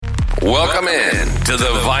Welcome in to the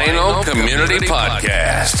Vinyl Community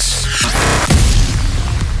Podcast.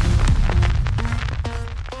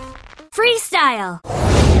 Freestyle.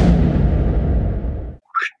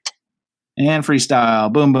 And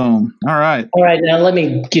freestyle. Boom, boom. All right. All right, now let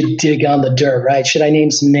me dig on the dirt, right? Should I name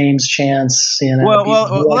some names, Chance? You know,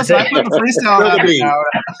 well, listen, I put the freestyle out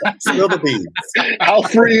now. Spill the beans. How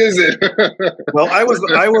free is it? Well, I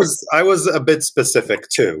was a bit specific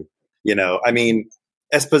too. You know, I mean,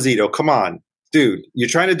 Esposito, come on, dude. You're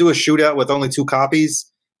trying to do a shootout with only 2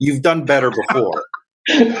 copies. You've done better before.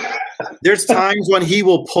 There's times when he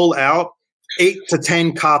will pull out 8 to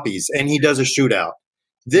 10 copies and he does a shootout.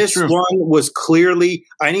 This one was clearly,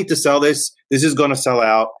 I need to sell this. This is going to sell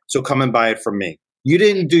out. So come and buy it from me. You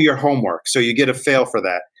didn't do your homework. So you get a fail for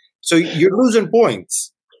that. So you're losing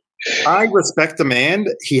points. I respect the man.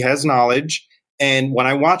 He has knowledge. And when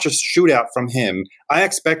I watch a shootout from him, I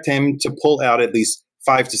expect him to pull out at least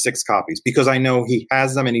 5 to 6 copies because I know he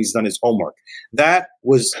has them and he's done his homework. That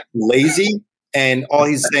was lazy. And all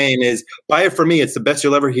he's saying is, buy it from me. It's the best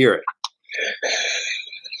you'll ever hear it.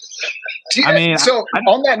 I mean, so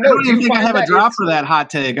on that note, I don't even think I have a drop for that hot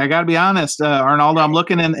take. I got to be honest, Arnaldo. I'm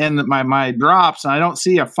looking in my drops, and I don't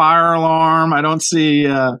see a fire alarm. I don't see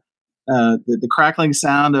the crackling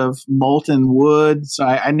sound of molten wood. So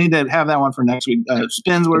I need to have that one for next week.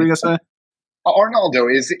 Spins, what are you gonna say? Arnaldo,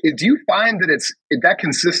 do you find that it's that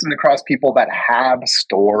consistent across people that have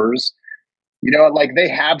stores? You know, like they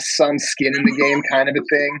have some skin in the game, kind of a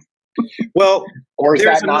thing. Well, or is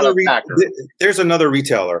that not a factor? There's another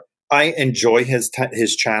retailer. I enjoy his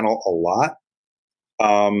channel a lot.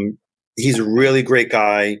 He's a really great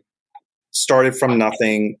guy. Started from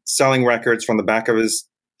nothing, selling records from the back of his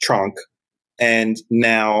trunk, and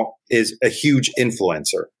now is a huge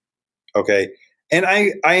influencer. Okay, and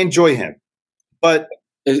I enjoy him. But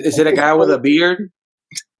is it a guy with a beard?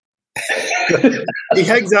 he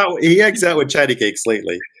hangs out with Chatty Cakes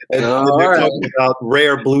lately, and they're talking about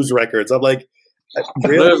rare blues records. I'm like,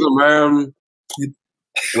 really? Listen, man.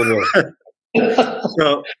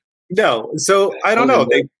 So I don't know.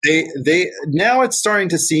 They now it's starting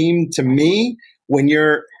to seem to me when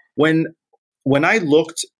I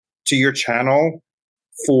looked to your channel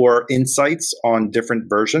for insights on different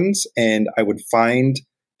versions, and I would find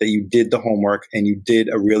that you did the homework and you did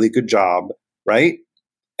a really good job, right?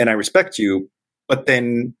 And I respect you, but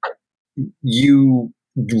then you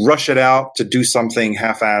rush it out to do something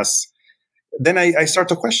half-ass. Then I start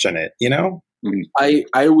to question it, you know? I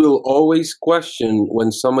will always question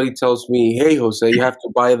when somebody tells me, "Hey, Jose, you have to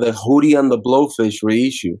buy the Hootie and the Blowfish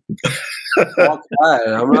reissue." Fuck that.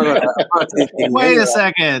 I'm not Wait a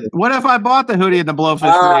second. What if I bought the Hootie and the Blowfish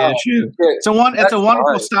reissue? It's a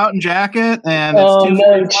wonderful Stoughton jacket, and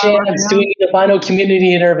it's Chance, do we need a vinyl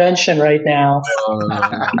community intervention right now?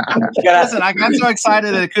 Listen, I got so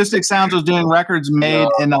excited that Acoustic Sounds was doing records made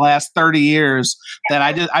in the last 30 years that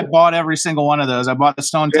I bought every single one of those. I bought the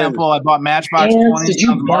Stone Temple. I bought Matchbox 20. Did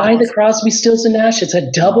you buy the Crosby, Stills and Nash? It's a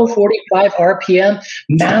double 45 RPM,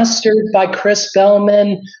 mastered by Chris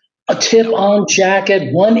Bellman. A tip-on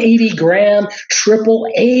jacket, 180 gram, triple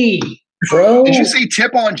A, bro. Did you say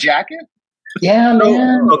tip-on jacket? Yeah,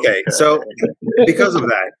 man. Okay, so because of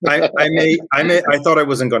that, I thought I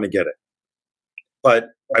wasn't going to get it,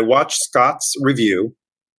 but I watched Scott's review.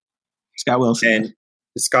 Scott Wilson. And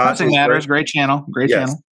Scott Nothing Matters, great channel.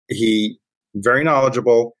 Channel. He very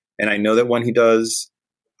knowledgeable, and I know that when he does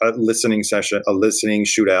a listening session, a listening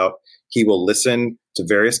shootout, he will listen to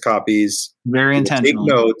various copies, very intentional,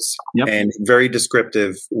 take notes, and very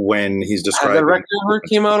descriptive when he's describing. Has that record ever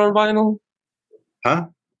came out on vinyl? Huh?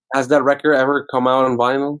 Has that record ever come out on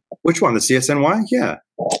vinyl? Which one? The CSNY? Yeah.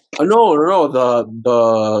 No.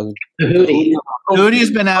 The Hoodie.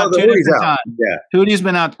 Hoodie's been out 2 different times. Yeah. Hoodie's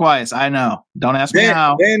been out twice. I know. Don't ask me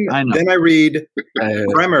how. I know. Then I read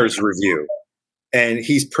Bremer's review, and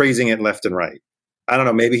he's praising it left and right. I don't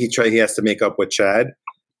know. Maybe he has to make up with Chad.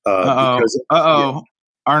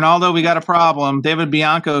 Arnaldo, we got a problem. David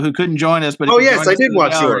Bianco, who couldn't join us, but I did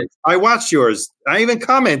watch yours. I watched yours. I even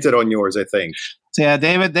commented on yours, I think. So yeah,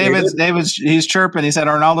 David's he's chirping. He said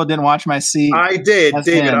Arnaldo didn't watch my seat. I did,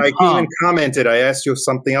 David. I even commented. I asked you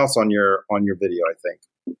something else on your video, I think.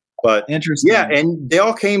 But interesting. Yeah, and they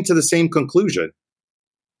all came to the same conclusion.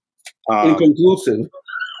 Inconclusive.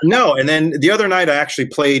 No, and then the other night I actually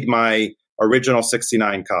played my original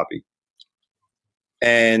 69 copy.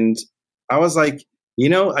 And I was like,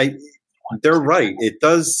 they're right. It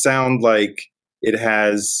does sound like it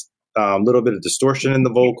has a little bit of distortion in the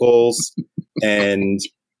vocals and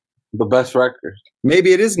the best record.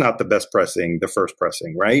 Maybe it is not the best pressing, the first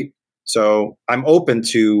pressing, right? So I'm open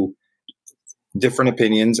to different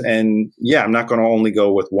opinions. And yeah, I'm not going to only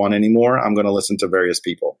go with one anymore. I'm going to listen to various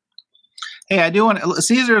people. Hey, I do want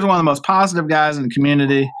Caesar is one of the most positive guys in the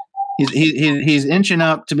community. He's inching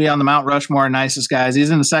up to be on the Mount Rushmore of nicest guys. He's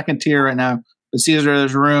in the second tier right now. But Caesar,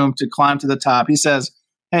 there's room to climb to the top. He says,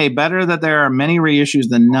 hey, better that there are many reissues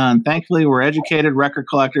than none. Thankfully, we're educated record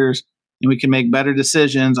collectors, and we can make better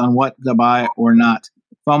decisions on what to buy or not.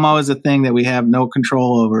 FOMO is a thing that we have no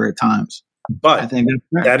control over at times. But I think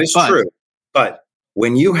that is true. But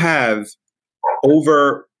when you have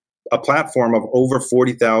over a platform of over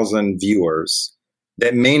 40,000 viewers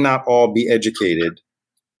that may not all be educated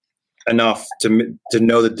enough to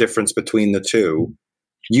know the difference between the two,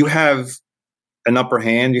 you have an upper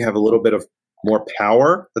hand. You have a little bit of more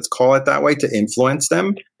power, let's call it that way, to influence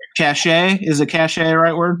them. Cachet? Is a cachet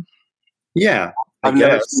right word? Yeah. I've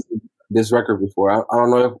never seen this record before. I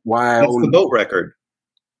don't know why. That's the boat record.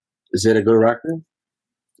 Is it a good record?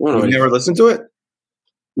 You've never listened to it?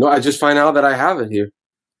 No, I just find out that I have it here.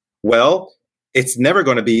 Well, it's never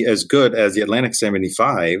going to be as good as the Atlantic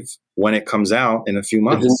 75 when it comes out in a few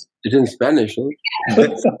months. It's in Spanish. Huh?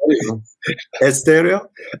 Estéreo.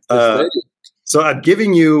 So I'm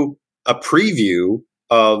giving you a preview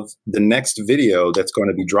of the next video that's going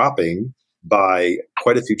to be dropping by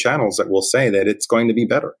quite a few channels that will say that it's going to be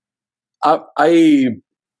better. I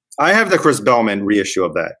have the Chris Bellman reissue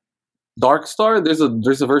of that. Dark Star. There's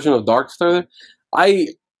a version of Dark Star there. I'm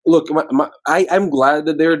glad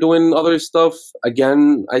that they're doing other stuff.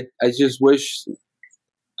 Again, I just wish it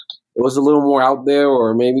was a little more out there,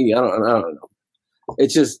 or maybe I don't know.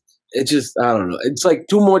 It's just I don't know. It's like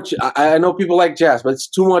too much. I know people like jazz, but it's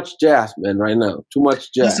too much jazz, man. Right now, too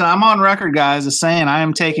much jazz. Listen, I'm on record, guys, as saying I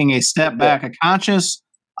am taking a step back, a conscious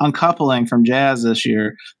uncoupling from jazz this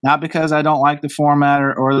year. Not because I don't like the format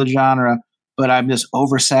or the genre, but I'm just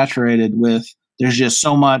oversaturated with. There's just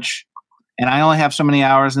so much. And I only have so many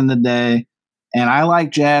hours in the day. And I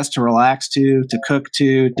like jazz to relax to cook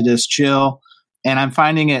to just chill. And I'm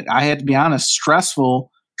finding it, I had to be honest, stressful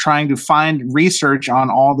trying to find research on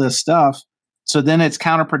all this stuff. So then it's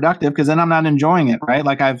counterproductive because then I'm not enjoying it, right?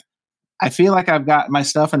 Like I feel like I've got my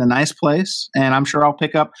stuff in a nice place, and I'm sure I'll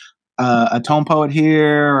pick up a tone poet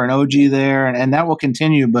here or an OG there, and that will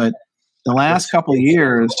continue. But the last couple of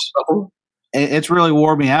years, it's really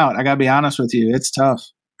wore me out. I got to be honest with you. It's tough.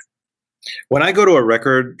 When I go to a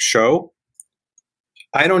record show,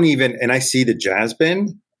 I don't even, and I see the jazz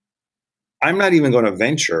bin, I'm not even going to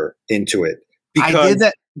venture into it. Because I did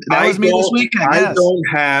that. That was me this weekend. I don't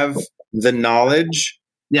have the knowledge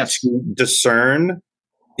to discern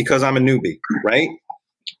because I'm a newbie, right?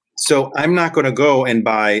 So I'm not going to go and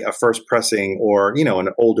buy a first pressing or, an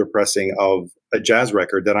older pressing of a jazz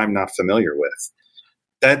record that I'm not familiar with.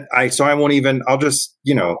 So I won't even, I'll just,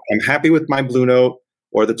 I'm happy with my Blue Note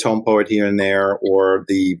or the Tone Poet here and there or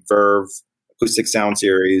the Verve Acoustic Sound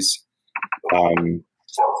Series.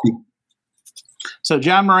 So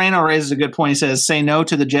John Moreno raises a good point. He says, "Say no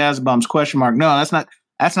to the jazz bums?" ? No, that's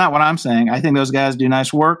not what I'm saying. I think those guys do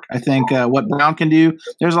nice work. I think what Brown can do.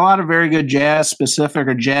 There's a lot of very good jazz specific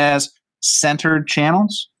or jazz centered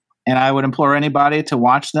channels, and I would implore anybody to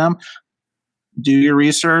watch them. Do your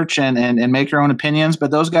research and make your own opinions.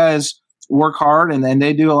 But those guys work hard and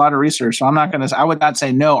they do a lot of research. So I would not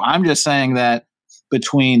say no. I'm just saying that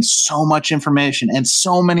between so much information and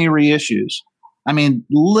so many reissues. I mean,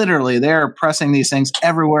 literally, they're pressing these things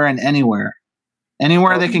everywhere and anywhere.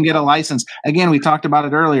 Anywhere they can get a license. Again, we talked about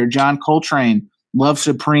it earlier. John Coltrane, Love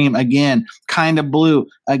Supreme, again. Kinda Blue,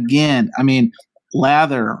 again. I mean,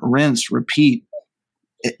 lather, rinse, repeat.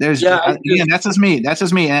 That's just me.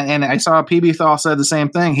 And I saw PB Thal said the same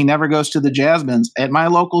thing. He never goes to the jazz bins. At my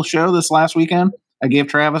local show this last weekend, I gave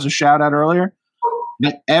Travis a shout out earlier.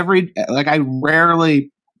 But I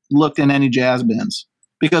rarely looked in any jazz bins.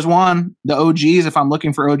 Because one, the OGs, if I'm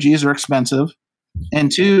looking for OGs, are expensive.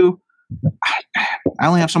 And two, I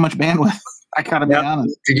only have so much bandwidth. I gotta be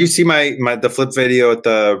honest. Did you see the flip video at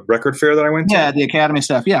the record fair that I went to? Yeah, the Academy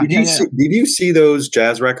stuff. Yeah. Did you see those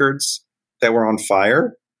jazz records that were on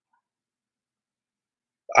fire?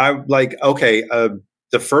 The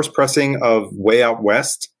first pressing of Way Out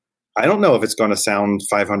West, I don't know if it's going to sound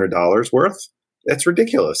 $500 worth. That's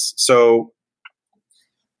ridiculous. So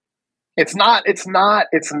It's not.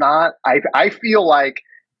 I feel like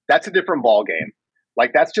that's a different ball game.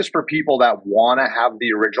 Like that's just for people that want to have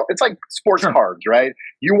the original. It's like sports cards, right?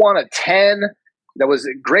 You want a 10 that was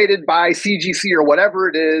graded by CGC or whatever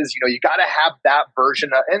it is. You got to have that version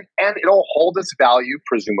and it'll hold its value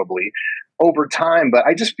presumably over time. But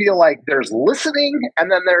I just feel like there's listening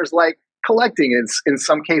and then there's like collecting in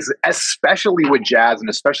some cases, especially with jazz and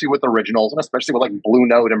especially with originals and especially with like Blue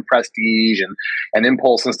Note and Prestige and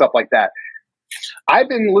Impulse and stuff like that. I've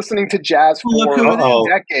been listening to jazz for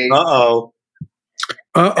decades.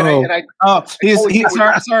 Sorry,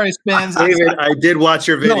 Spins. David, I did watch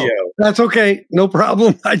your video. No, that's okay. No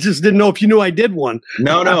problem. I just didn't know if you knew I did one.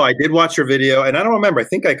 No, I did watch your video, and I don't remember. I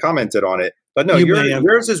think I commented on it. But no,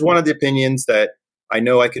 yours is one of the opinions that I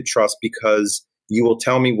know I could trust because you will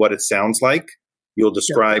tell me what it sounds like. You'll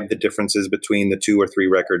describe the differences between the 2 or 3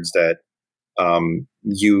 records that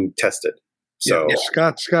you tested. So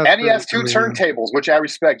Scott, and he has 2 turntables, which I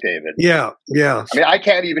respect, David. Yeah. I mean, I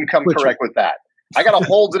can't even come correct with that. I got to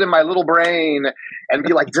hold it in my little brain and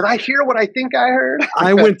be like, did I hear what I think I heard?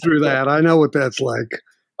 I went through that. I know what that's like.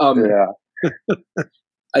 I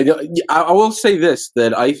will say this,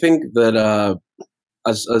 that I think that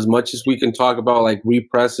as much as we can talk about like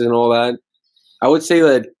repress and all that, I would say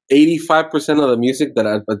that 85% of the music that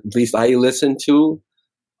at least I listen to,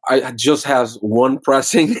 I just has 1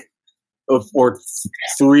 pressing. Or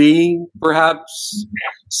 3, perhaps.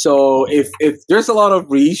 So if there's a lot of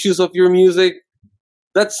reissues of your music,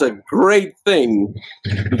 that's a great thing,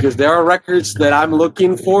 because there are records that I'm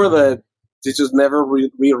looking for that they just never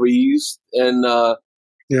re-reused, and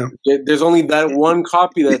there's only that 1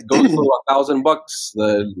 copy that goes for $1,000.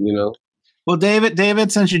 That Well,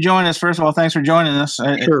 David, since you joined us, first of all, thanks for joining us.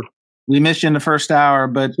 Sure. We missed you in the first hour,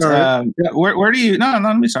 but where do you? No,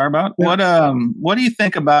 don't be sorry about. What do you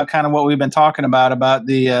think about kind of what we've been talking about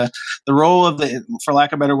the role of the, for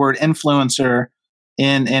lack of a better word, influencer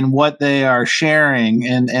in what they are sharing?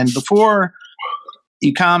 And before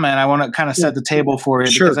you comment, I want to kind of set the table for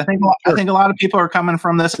you, because I think a lot of people are coming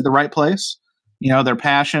from this at the right place. They're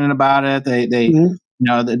passionate about it. They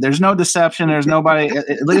there's no deception. There's nobody,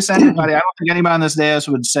 at least anybody. I don't think anybody on this dais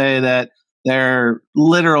would say that they're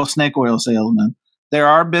literal snake oil salesmen. There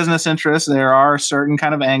are business interests. There are certain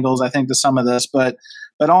kind of angles, I think, to some of this, but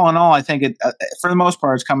all in all, I think it, for the most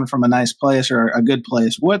part, it's coming from a nice place or a good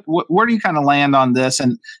place. Where do you kind of land on this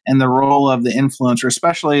and the role of the influencer,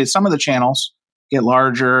 especially as some of the channels get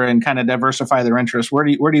larger and kind of diversify their interests? Where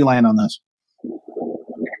do you land on this?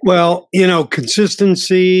 Well,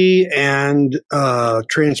 consistency and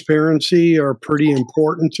transparency are pretty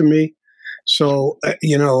important to me. So,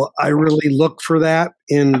 I really look for that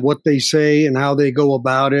in what they say and how they go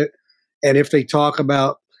about it. And if they talk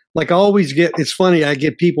about, like, I always get, it's funny, I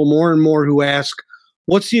get people more and more who ask,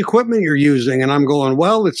 what's the equipment you're using? And I'm going,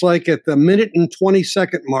 well, it's like at the minute and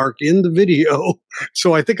 20-second mark in the video.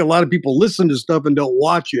 So I think a lot of people listen to stuff and don't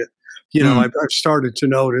watch it. I've started to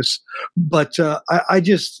notice. But I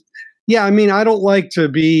don't like to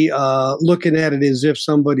be looking at it as if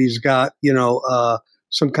somebody's got,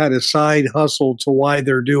 some kind of side hustle to why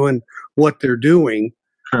they're doing what they're doing.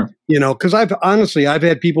 Sure. Because I've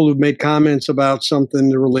had people who've made comments about something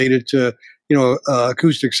related to,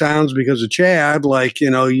 acoustic sounds because of Chad, like,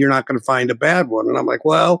 you're not going to find a bad one. And I'm like,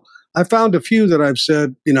 well, I found a few that I've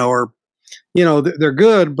said, are, they're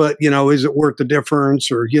good, but, is it worth the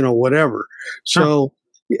difference or, whatever. So,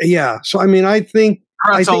 So, I think,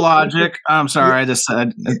 Pretzel Logic. I'm sorry, I just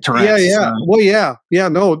said Tourette's. Yeah. Well,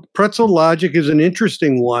 no, Pretzel Logic is an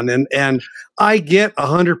interesting one. And I get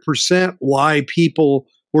 100% why people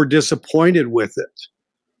were disappointed with it.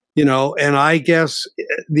 And I guess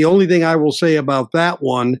the only thing I will say about that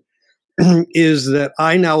one is that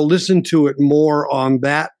I now listen to it more on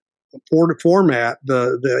that format,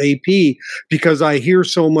 the AP, because I hear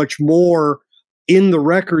so much more in the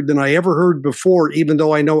record than I ever heard before, even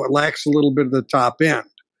though I know it lacks a little bit of the top end.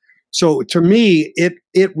 So to me, it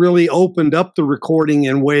really opened up the recording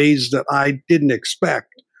in ways that I didn't expect.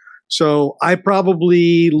 So I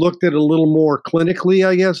probably looked at it a little more clinically,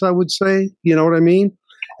 I guess I would say, you know what I mean?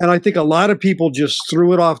 And I think a lot of people just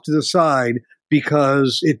threw it off to the side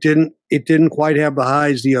because it didn't quite have the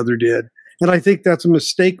highs the other did. And I think that's a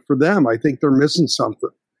mistake for them. I think they're missing something,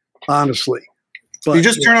 honestly. But, you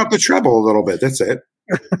just turn up the treble a little bit. That's it.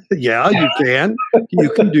 Yeah, you can.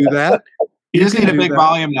 You can do that. You just need a big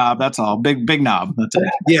volume knob. That's all. Big knob. That's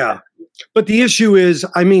it. Yeah. But the issue is,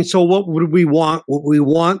 so what would we want? Would we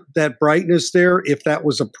want that brightness there if that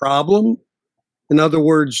was a problem? In other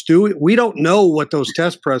words, we don't know what those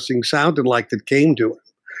test pressings sounded like that came to it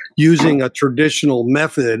using a traditional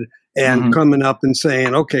method and coming up and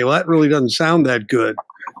saying, okay, well, that really doesn't sound that good.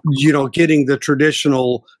 Getting the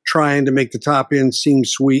traditional, trying to make the top end seem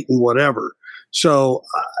sweet and whatever. So,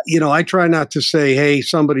 I try not to say, hey,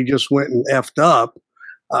 somebody just went and effed up.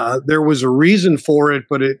 There was a reason for it,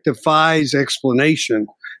 but it defies explanation.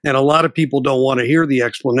 And a lot of people don't want to hear the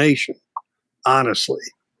explanation, honestly.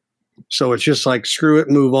 So it's just like, screw it,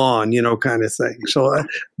 move on, kind of thing. So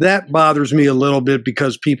that bothers me a little bit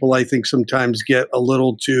because people, I think, sometimes get a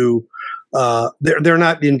little too, they're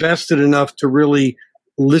not invested enough to really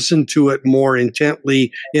listen to it more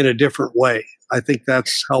intently in a different way. I think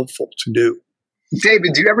that's helpful to do.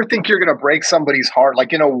 David, do you ever think you're going to break somebody's heart?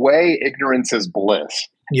 Like, in a way, ignorance is bliss.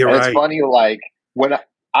 You're and right. It's funny, like, when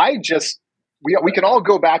we can all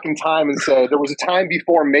go back in time and say there was a time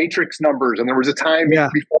before Matrix numbers, and there was a time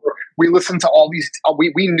before we listened to all these,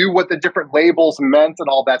 we knew what the different labels meant and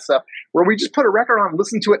all that stuff, where we just put a record on,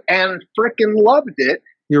 listened to it, and freaking loved it.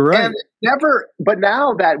 You're right. And but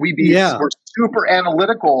now that we're super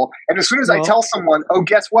analytical, and as soon as I tell someone, oh,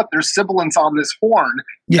 guess what? There's sibilance on this horn,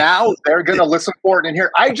 now they're going to listen for it and hear.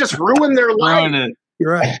 I just ruined their life.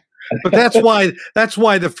 You're right. But that's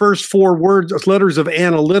why the first four letters of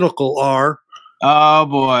analytical are. Oh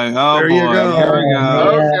boy! Oh there boy! You go. Here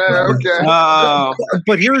we go. Okay.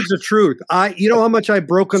 But here's the truth. You know how much I've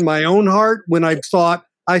broken my own heart when I thought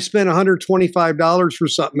I spent $125 for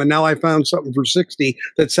something, and now I found something for $60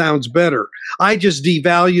 that sounds better. I just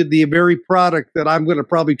devalued the very product that I'm going to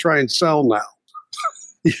probably try and sell now.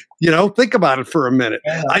 Think about it for a minute.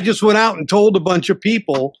 I just went out and told a bunch of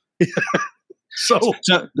people. So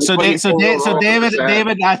David,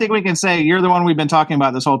 I think we can say you're the one we've been talking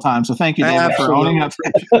about this whole time. So thank you, David, for owning up.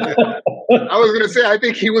 I was going to say, I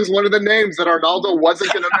think he was one of the names that Arnaldo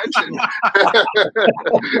wasn't going to mention.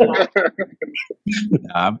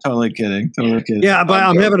 No, I'm totally kidding. Yeah, but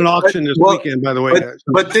I'm having an auction this weekend, by the way.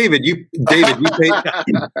 But David,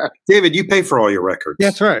 you pay for all your records.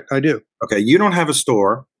 That's right, I do. Okay, you don't have a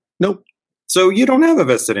store. Nope. So you don't have a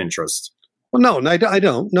vested interest. Well, no, I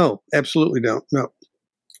don't. No, absolutely don't. No,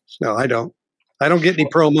 I don't. I don't get any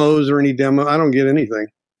promos or any demo. I don't get anything.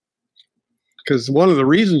 Because one of the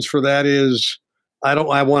reasons for that is I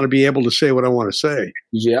want to be able to say what I want to say.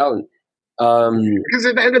 Yeah. Because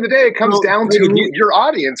at the end of the day, it comes down to your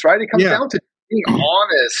audience, right? It comes down to being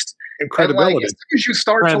honest. And credibility. And as soon as you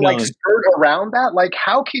start to skirt around that,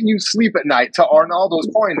 how can you sleep at night? To Arnaldo's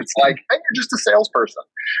point, it's like, hey, you're just a salesperson.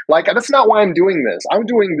 That's not why I'm doing this. I'm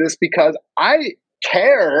doing this because I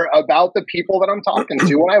care about the people that I'm talking to,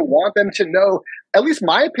 and I want them to know at least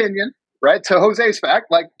my opinion, right? To Jose's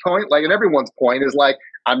point, and everyone's point is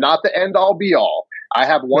I'm not the end all be all. I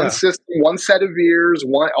have one system, one set of ears,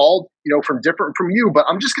 all from you, but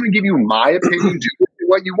I'm just going to give you my opinion, do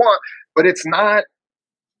what you want, but it's not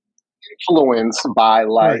influenced by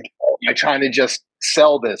you're trying to just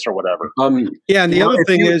sell this or whatever. And the other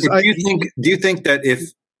thing is, do you think that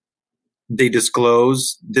if they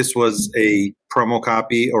disclose this was a promo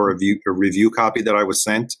copy or a review copy that I was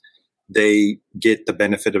sent, they get the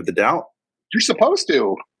benefit of the doubt? You're supposed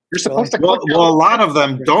to. You're supposed to. Well, a lot of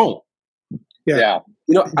them don't. Yeah.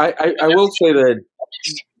 I will say that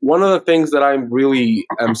one of the things that I really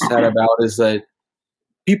am sad about is that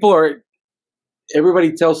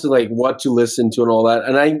everybody tells you what to listen to and all that.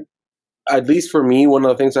 And at least for me, one of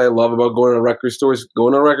the things I love about going to a record store is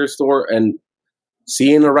going to a record store and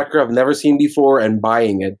seeing a record I've never seen before and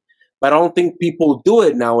buying it. But I don't think people do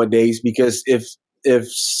it nowadays because if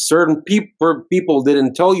certain people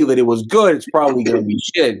didn't tell you that it was good, it's probably going to be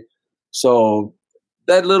shit. So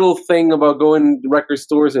that little thing about going to record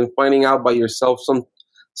stores and finding out by yourself some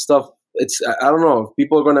stuff, I don't know if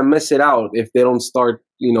people are going to miss it out if they don't start,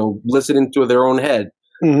 listening to their own head.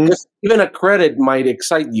 Mm-hmm. Just even a credit might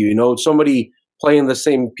excite you, somebody playing the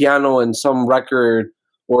same piano in some record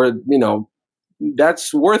or,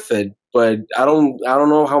 that's worth it. But I don't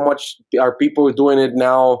know how much are people doing it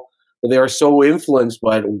now. They are so influenced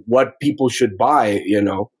by what people should buy,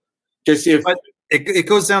 because But it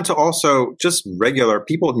goes down to also just regular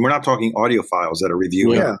people. We're not talking audiophiles that are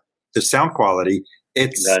reviewing the sound quality.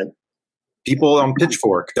 It's people on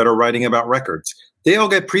Pitchfork that are writing about records. They all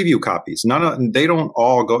get preview copies. None of them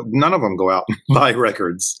go out and buy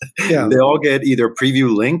records. Yeah. They all get either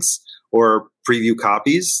preview links or preview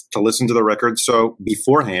copies to listen to the record. So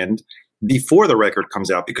beforehand, before the record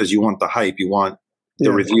comes out, because you want the hype, you want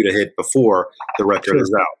the review to hit before the record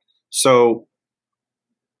is out. So,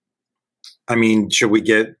 I mean, should we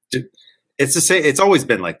get? It's the same. It's always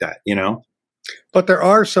been like that, But there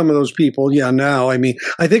are some of those people. Now, I mean,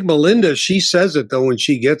 I think Melinda, she says it though when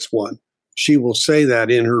she gets one. She will say that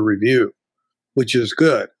in her review, which is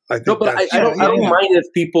good. I think. I don't mind if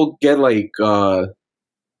people get a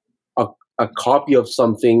copy of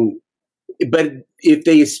something, but if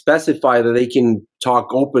they specify that they can talk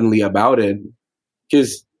openly about it,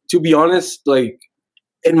 because to be honest,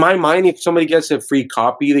 in my mind, if somebody gets a free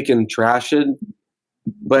copy, they can trash it.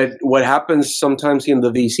 But what happens sometimes in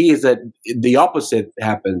the VC is that the opposite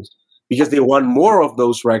happens. because they want more of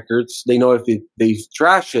those records. They know if they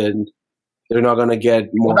trash it, they're not going to get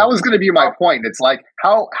more. Well, that was going to be my point. It's like,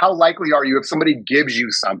 how likely are you if somebody gives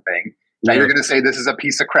you something that you're going to say this is a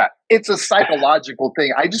piece of crap? It's a psychological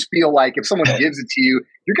thing. I just feel like if someone gives it to you,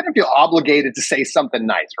 you're going to feel obligated to say something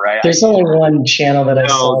nice, right? There's only one channel that I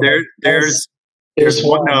saw. There's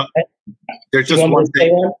one. There's just one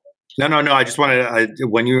thing. One? No. I just wanted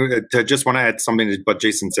just want to add something to what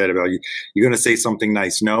Jason said about you. You're going to say something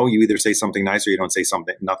nice. No, you either say something nice or you don't say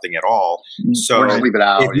nothing at all. So just leave it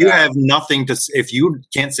out. If you have nothing if you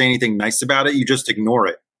can't say anything nice about it, you just ignore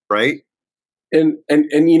it, right? And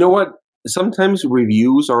you know what? Sometimes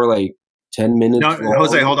reviews are like 10 minutes. No, long.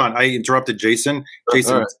 Jose, hold on. I interrupted Jason.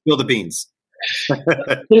 Jason, right. spill the beans.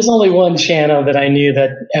 There's only one channel that I knew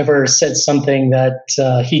that ever said something that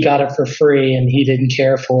he got it for free and he didn't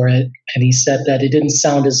care for it. And he said that it didn't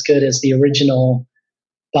sound as good as the original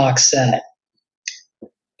box set.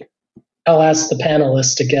 I'll ask the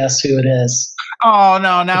panelists to guess who it is. Oh,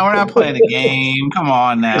 no, now we're not playing a game. Come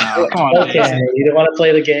on now. Come on. Okay, you don't want to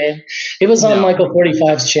play the game? It was on Michael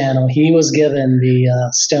 45's channel. He was given the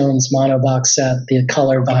Stones mono box set, the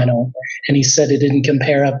color vinyl, and he said it didn't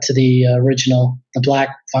compare up to the original, the black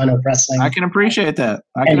vinyl pressing. I can appreciate that.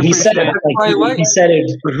 He said it. He said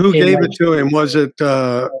it. But who gave it to him? Was it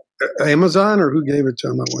Amazon or who gave it to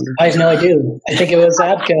him? I wonder. I have no idea. I think it was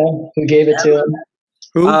Abco who gave it to him.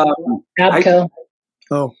 Who? Abco.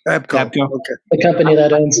 Abco. Okay. The company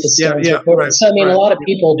that owns the Stones. Right, so, I mean, a lot of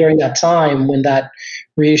people during that time when that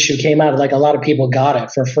reissue came out, like a lot of people got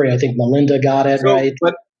it for free. I think Melinda got it, right?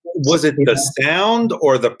 But was it the sound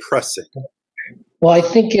or the pressing? Well, I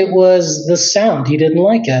think it was the sound. He didn't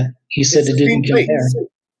like it. He said it didn't compare.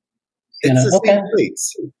 It's the same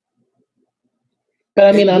plates. But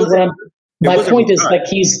I mean, my point is like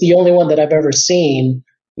he's the only one that I've ever seen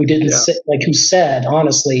who didn't who said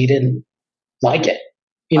honestly he didn't like it.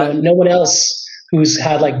 You know, no one else who's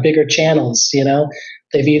had like bigger channels, you know,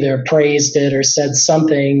 they've either praised it or said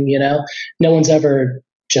something, you know. No one's ever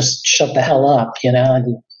just shut the hell up, you know,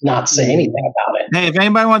 and not say anything about it. Hey, if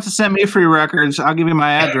anybody wants to send me free records, I'll give you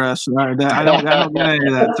my address. I don't get any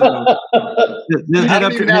of that. So just hit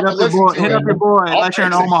up your boy unless you're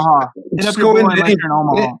in Omaha. Hit up your boy unless you're in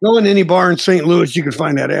Omaha. Go in any bar in St. Louis, you can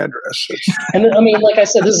find that address. And I mean, like I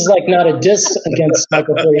said, this is like not a diss against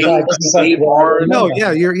Michael 45. This is like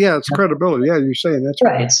it's credibility. Yeah, you're saying that's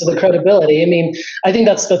right. So the credibility. I mean, I think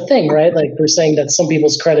that's the thing, right? Like we're saying that some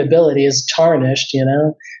people's credibility is tarnished, you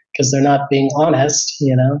know, because they're not being honest,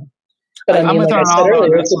 you know. But I mean, like I said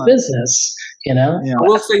earlier, it's a business, you know. Yeah.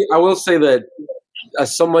 I will say that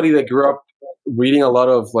as somebody that grew up reading a lot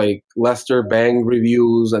of like Lester Bang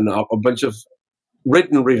reviews and a bunch of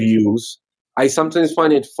written reviews, I sometimes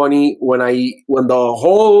find it funny when the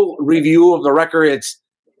whole review of the record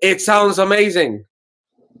it sounds amazing.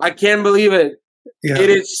 I can't believe it. Yeah.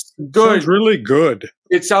 It is good. Sounds really good.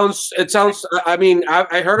 It sounds. I mean,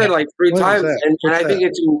 I heard it like 3 times, and I think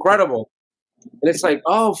it's incredible. And it's like,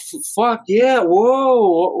 oh fuck yeah,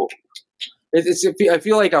 whoa! I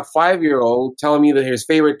feel like a 5-year-old telling me that his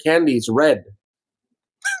favorite candy is red.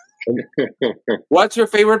 What's your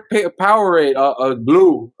favorite Powerade?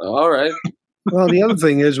 Blue. All right. Well, the other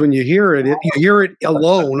thing is when you hear it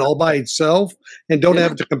alone, all by itself, and don't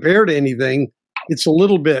have to compare to anything. It's a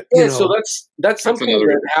little bit, you know. So that's something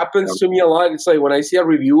that happens to me a lot. It's like when I see a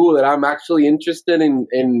review that I'm actually interested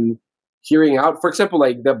in hearing out. For example,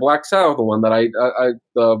 like the Black Sabbath one that I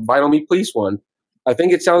the Vinyl Me Please one. I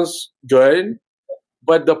think it sounds good,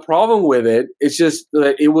 but the problem with it is just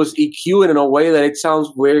that it was EQ'd in a way that it sounds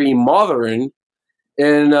very modern.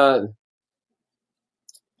 And we're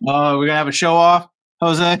gonna have a show off,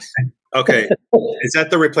 Jose. Okay, is that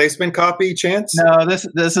the replacement copy, Chance? No, this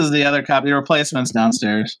is the other copy. The replacement's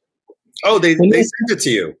downstairs. Oh, they sent it to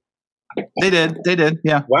you. They did.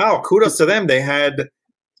 Yeah. Wow, kudos to them. They had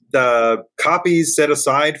the copies set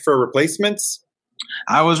aside for replacements.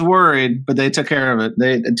 I was worried, but they took care of it.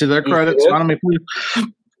 They, to their credit,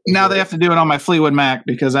 now they have to do it on my Fleetwood Mac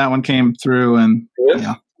because that one came through. And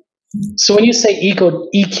yeah. So when you say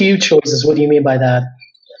EQ choices, what do you mean by that?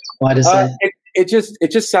 Why does that? It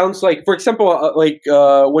just sounds like, for example,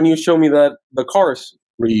 when you show me the Cars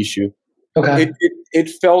reissue, okay, it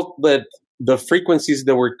felt that the frequencies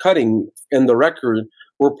that were cutting in the record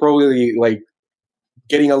were probably like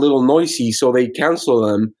getting a little noisy, so they cancel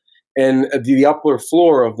them. And the upper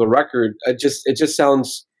floor of the record, it just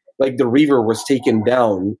sounds like the reverb was taken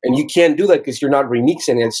down, and you can't do that because you're not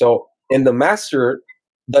remixing it. So in the master,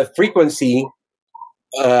 the frequency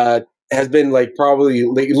has been like probably,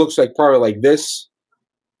 it looks like probably like this,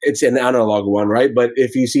 it's an analog one, right? But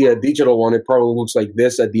if you see a digital one, it probably looks like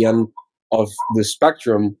this at the end of the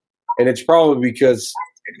spectrum, and it's probably because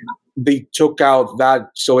they took out that,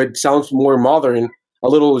 so it sounds more modern, a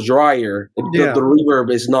little drier. The reverb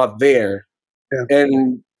is not there,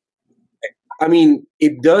 and I mean,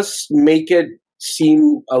 it does make it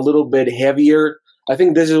seem a little bit heavier. I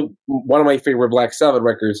think this is one of my favorite Black Sabbath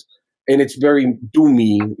records, and it's very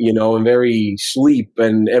doomy, and very sleep,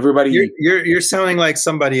 and everybody. You're sounding like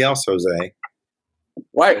somebody else, Jose.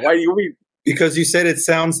 Why? Why do you mean? Because you said it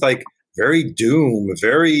sounds like very doom,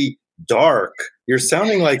 very dark. You're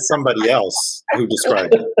sounding like somebody else who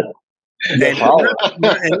described it. And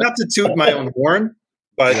not to toot my own horn,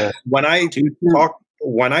 but when I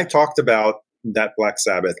talked about that Black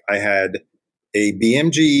Sabbath, I had a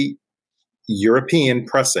BMG European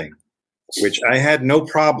pressing, which I had no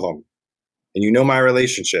problem, and my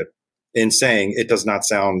relationship, in saying it does not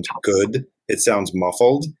sound good. It sounds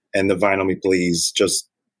muffled, and the Vinyl Me Please just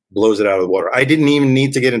blows it out of the water. I didn't even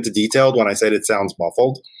need to get into detail when I said it sounds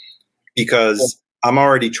muffled, because I'm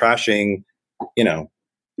already trashing,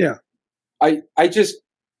 Yeah. I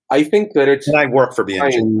think that it's... And I work for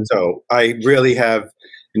BMG, so I really have,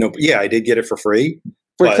 I did get it for free.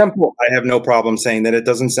 For example, I have no problem saying that it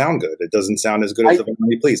doesn't sound good. It doesn't sound as good as the Vinyl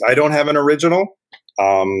Me Please. I don't have an original,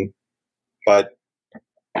 but...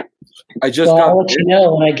 I'll let you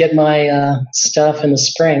know when I get my stuff in the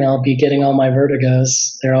spring. I'll be getting all my Vertigos.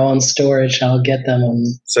 They're all in storage. I'll get them.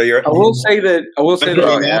 So you're. I will say that.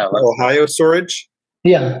 Ohio storage.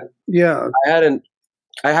 Yeah.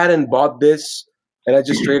 I hadn't bought this, and I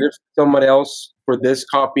just traded somebody else for this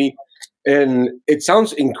copy, and it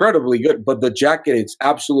sounds incredibly good. But the jacket, it's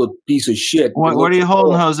absolute piece of shit. What are you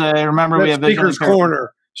holding, Jose? Remember, we have Speaker's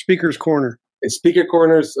Corner. Speaker's Corner. It's Speaker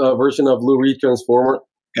Corner's version of Lou Reed Transformer.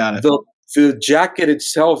 Got it. The jacket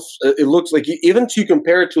itself, it looks like, even to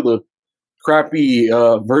compare it to the crappy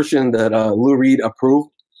version that Lou Reed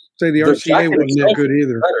approved. Say the RCA wasn't that good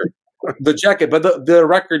either. The jacket, but the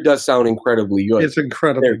record does sound incredibly good. It's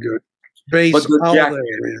incredibly good. Bass, but all jacket,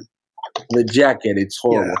 man. The jacket, it's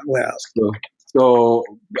horrible. Yeah, well. So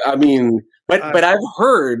I mean, but I've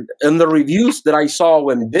heard in the reviews that I saw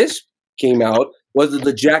when this came out was that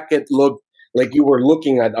the jacket looked like you were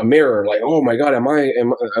looking at a mirror, like, oh my God, am I,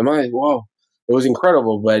 wow. It was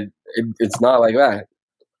incredible, but it's not like that.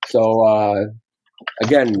 So,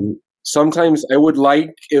 again, sometimes I would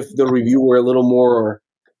like if the review were a little more,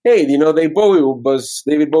 hey, David Bowie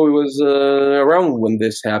was around when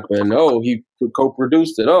this happened. Oh, he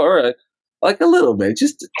co-produced it. Oh, all right. Like a little bit,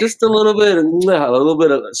 just a little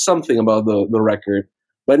bit of something about the record.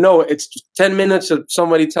 But no, it's 10 minutes of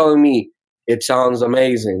somebody telling me it sounds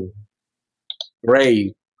amazing.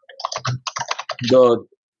 Great. The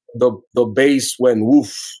bass went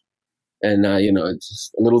woof, and it's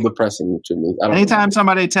just a little depressing to me. Anytime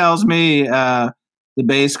somebody tells me the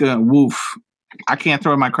bass going woof, I can't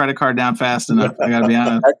throw my credit card down fast enough. I gotta be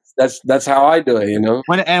honest. That's how I do it,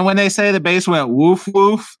 When they say the bass went woof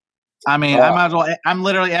woof, I mean, I might as well. I'm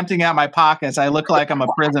literally emptying out my pockets. I look like I'm a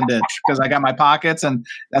prison bitch because I got my pockets, and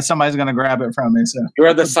that somebody's going to grab it from me. So you're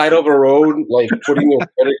at the side of a road, like putting your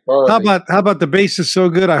credit card. How about the bass is so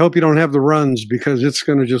good? I hope you don't have the runs because it's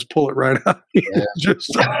going to just pull it right out. Yeah.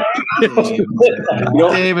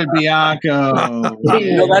 David Bianco.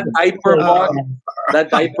 That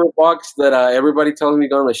diaper box that everybody tells me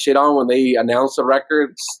going to shit on when they announce the record,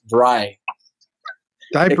 it's dry.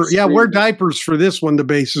 Diaper, wear diapers for this one. The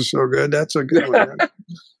bass is so good. That's a good one.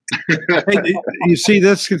 Hey, you see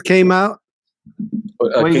this? It came out.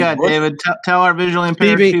 What do you got, David? Tell our visually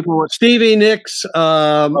impaired people what Stevie Nicks'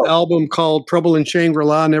 album called "Trouble in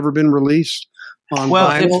Shangri-La" never been released on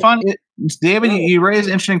vinyl. It's fun. David, you raised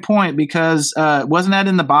an interesting point because wasn't that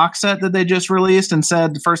in the box set that they just released and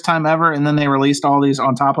said the first time ever, and then they released all these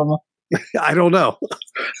on top of them? I don't know.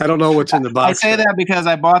 I don't know what's in the box. I say that because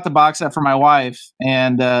I bought the box set for my wife,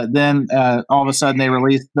 and then all of a sudden they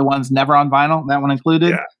released the ones never on vinyl, that one included.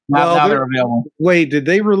 Yeah. Now they're available. Wait, did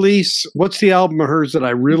they release? What's the album of hers that I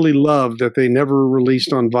really love that they never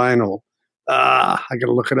released on vinyl? I got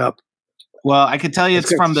to look it up. Well, I could tell you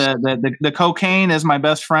it's from the Cocaine is My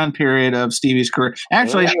Best Friend period of Stevie's career.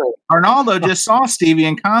 Actually, Arnaldo just saw Stevie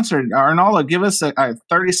in concert. Arnaldo, give us a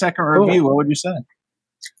 30-second review. What would you say?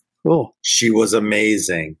 Cool. She was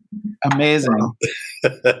amazing. Amazing.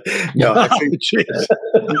 No, actually,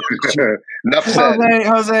 enough said.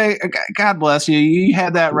 Jose, God bless you. You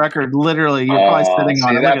had that record literally. You're probably sitting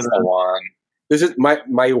on it. That's the one. This is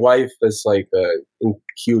my wife is like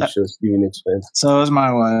huge Stevie Nicks fan. So is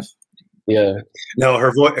my wife. Yeah. No,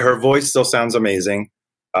 her voice still sounds amazing.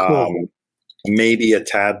 Cool. Maybe a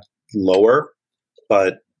tad lower,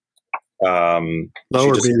 but Lower,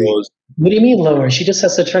 she just baby. goes, What do you mean lower? She just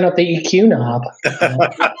has to turn up the EQ knob.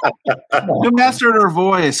 You mastered her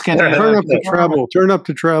voice. Can you Turn up the treble. Turn up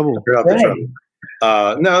the treble. Turn up the Right.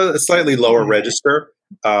 treble. No, a slightly lower register.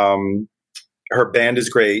 Her band is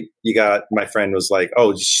great. You got, my friend was like,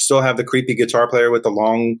 oh, does she still have the creepy guitar player with the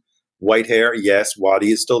long white hair? Yes,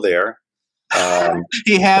 Waddy is still there.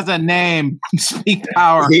 He has a name. Speak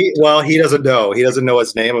power. He doesn't know. He doesn't know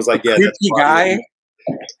his name. I was like, yeah, that's Creepy Waddy. guy.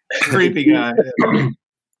 Creepy guy.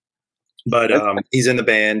 But he's in the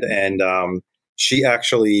band, and she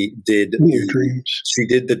actually did Your dreams. she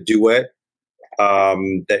did the duet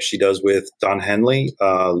that she does with Don Henley,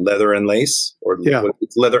 Leather and Lace, or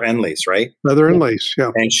it's Leather and Lace, right? Leather and lace,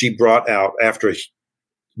 yeah. And she brought out, after a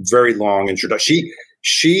very long introduction,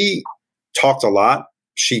 she talked a lot.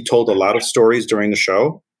 She told a lot of stories during the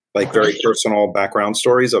show, like very personal background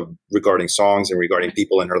stories regarding songs and regarding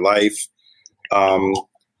people in her life.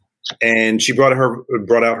 And she brought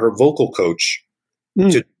out her vocal coach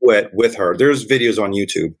to duet with her. There's videos on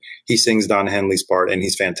YouTube. He sings Don Henley's part, and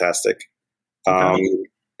he's fantastic.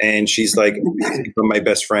 And she's like my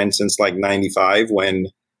best friend since like '95 when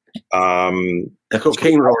The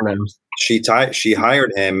cocaine romance. she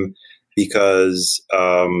hired him because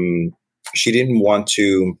she didn't want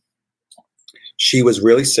to. She was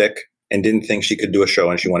really sick and didn't think she could do a show,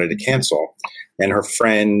 and she wanted to cancel. And her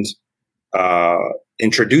friend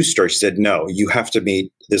introduced her. She said, "No, you have to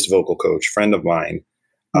meet this vocal coach, friend of mine,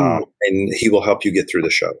 and he will help you get through the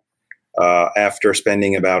show." After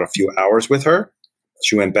spending about a few hours with her,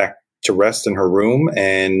 she went back to rest in her room,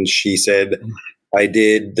 and she said, "I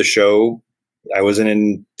did the show. I wasn't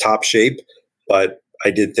in top shape, but I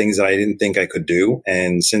did things that I didn't think I could do.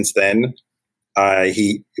 And since then,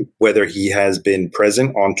 whether he has been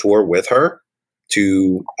present on tour with her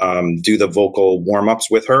to do the vocal warm-ups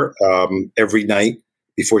with her every night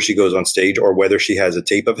before she goes on stage, or whether she has a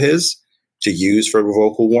tape of his to use for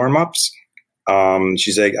vocal warm-ups.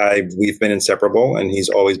 She's like, we've been inseparable, and he's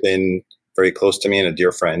always been very close to me and a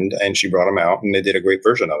dear friend." And she brought him out, and they did a great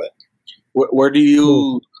version of it. Where do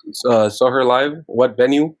you saw her live? What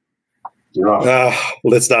venue?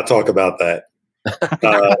 Let's not talk about that.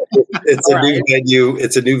 It's a new venue.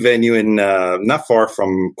 It's a new venue in not far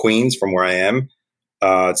from Queens, from where I am.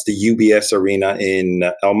 It's the UBS Arena in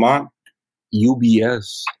Elmont.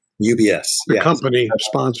 UBS. The company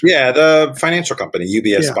sponsor. Yeah, the financial company,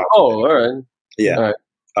 UBS sponsor. Oh, all right. Yeah.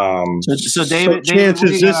 All right. So David, Chance,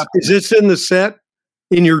 is this in the set?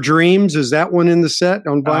 In Your Dreams? Is that one in the set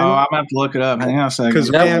on vinyl? Oh, I'm gonna have to look it up. Hang on a second.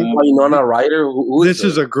 Because Winona Ryder. This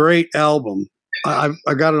is a great album. I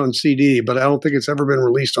got it on CD, but I don't think it's ever been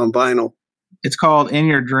released on vinyl. It's called In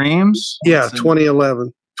Your Dreams. Yeah,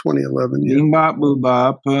 2011. 2011. Yeah. Bing bop boo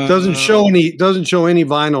bop. Doesn't show any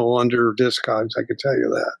vinyl under Discogs. I can tell you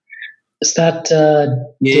that. Is that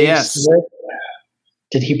Yes. Dave's work?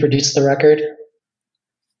 Did he produce the record?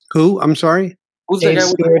 Who? I'm sorry. Who's the Dave guy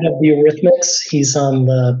with Stewart of the Eurythmics. He's on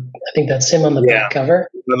I think that's him on the back cover.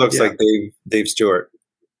 That looks like Dave Stewart.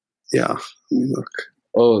 Yeah. Let me look.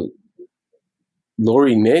 Oh,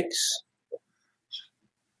 Laurie Nix.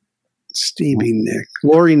 Stevie Nicks.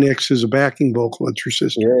 Laurie Nix is a backing vocal. It's her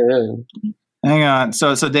sister. Yeah. Hang on.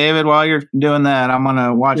 So David, while you're doing that, I'm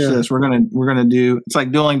gonna watch this. We're gonna do. It's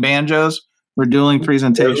like dueling banjos. We're dueling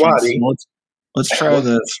presentations. Let's try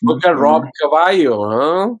this. Look at Rob Cavallo,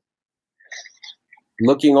 huh?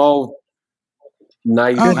 Looking all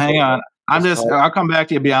nice. Oh, hang on. I'll come back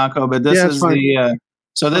to you, Bianco. But this is the.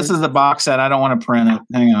 This is the box set. I don't want to print it.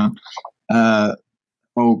 Hang on.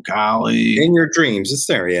 Oh golly. In Your Dreams, it's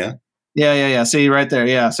there. Yeah. Yeah. See right there.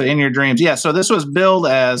 Yeah. So In Your Dreams. Yeah. So this was billed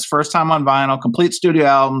as first time on vinyl, complete studio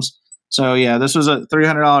albums. So yeah, this was a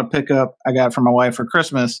 $300 pickup I got from my wife for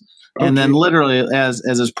Christmas. Okay. And then literally, as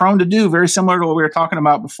is prone to do, very similar to what we were talking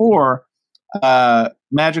about before,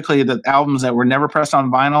 magically the albums that were never pressed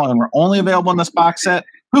on vinyl and were only available in this box set,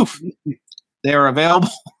 poof, they were available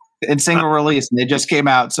in single release, and they just came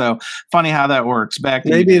out. So funny how that works.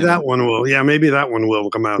 Maybe that one will. Yeah, maybe that one will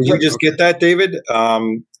come out. Did you just get that, David?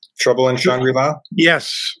 Trouble in Shangri-La?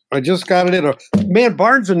 Yes, I just got it man,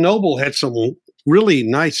 Barnes & Noble had some really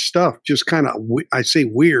nice stuff. Just kind of, I say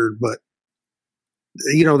weird, but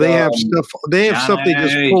they have stuff. They have stuff they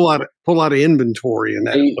just pull out of inventory, and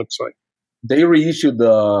that looks like. They reissued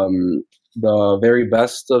the very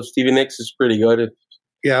best of Stevie Nicks. Is pretty good.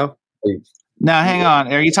 Now, hang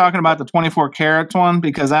on. Are you talking about the 24 karat one?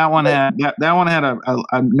 Because that one had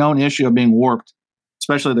a known issue of being warped,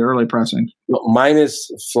 especially the early pressings. Mine is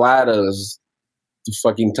flat as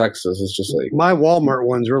fucking Texas. It's just like my Walmart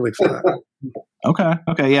one's really flat.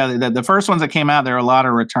 Okay. Yeah. The first ones that came out, there were a lot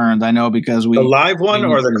of returns. I know because the live one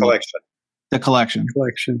or the collection. The collection.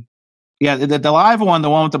 Yeah, the live one, the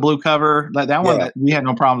one with the blue cover, that one, we had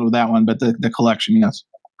no problems with that one, but the collection, yes.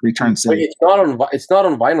 Return City. It's not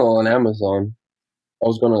on vinyl on Amazon. I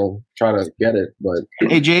was gonna try to get it, but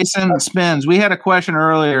hey, Jason Spins, we had a question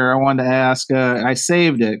earlier I wanted to ask. I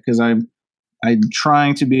saved it because I'm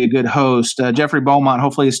trying to be a good host. Jeffrey Beaumont,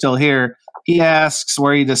 hopefully he's still here. He asks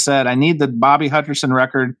where he just said, "I need the Bobby Hutcherson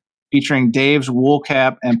record featuring Dave's wool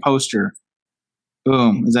cap and poster."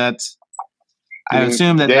 Boom. Is that? I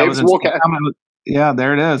assume that Dave's that was a comment. Yeah,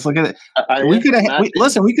 there it is. Look at it. We could have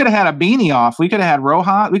listen. We could have had a beanie off. We could have had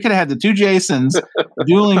Rojas. We could have had the two Jasons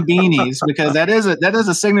dueling beanies because that is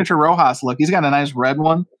a signature Rojas look. He's got a nice red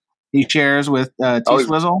one. He shares with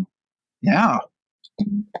T-Swizzle. Yeah.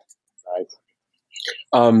 Nice.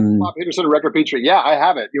 Bob Peterson record featuring. Yeah, I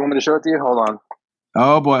have it. You want me to show it to you? Hold on.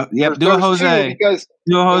 Oh boy. Yep. Do a Jose.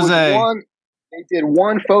 Do a Jose. They did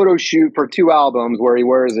one photo shoot for 2 albums where he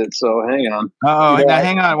wears it. So hang on. Now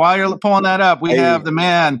hang on. While you're pulling that up, we have the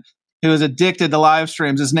man who is addicted to live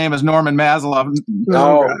streams. His name is Norman Maslov.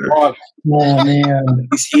 Oh man,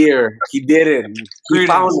 he's here. He did it. He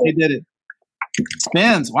did it.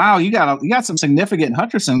 Spins. Wow, you got some significant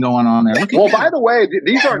Hutcherson going on there. Well, by the way,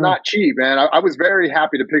 these are not cheap, man. I was very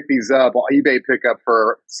happy to pick these up on eBay pickup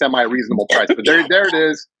for semi-reasonable price. But there it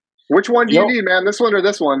is. Which one do you need, man? This one or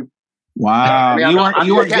this one? Wow, I mean,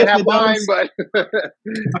 you can't have mine, but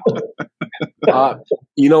I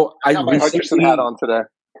got my Hutcherson hat on today.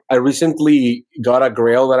 I recently got a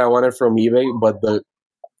Grail that I wanted from eBay, but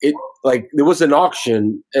there was an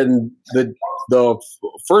auction, and the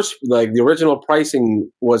first the original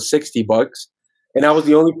pricing was $60, and I was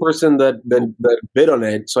the only person that bid on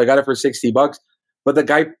it, so I got it for $60. But the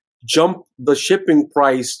guy jumped the shipping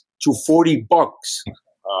price to $40.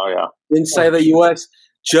 Oh yeah, inside the U.S.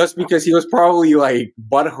 just because he was probably like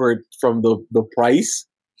butthurt from the price.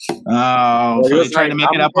 Oh, so he's trying to make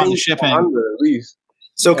it up on the shipping. At least.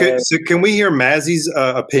 So can we hear Mazzy's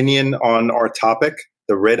opinion on our topic,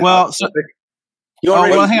 the red hot topic?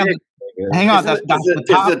 Hang on. Is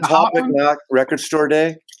the topic not Record Store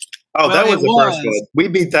Day? Oh, that was the first one. We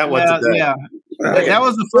beat that one today. Yeah, that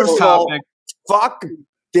was the first topic. Fuck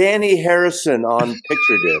Danny Harrison on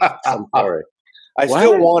Picture Disc. I'm sorry. I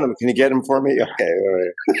still want him. Can you get him for me? Okay, all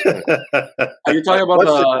right. Are you talking about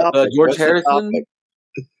the George Harrison?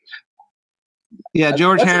 Yeah,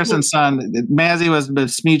 George Harrison's son. Mazzy was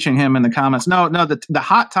bespeeching him in the comments. No. The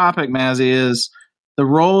hot topic, Mazzy, is the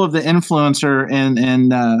role of the influencer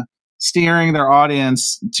in steering their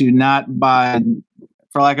audience to not buy,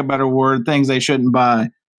 for lack of a better word, things they shouldn't buy.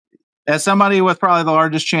 As somebody with probably the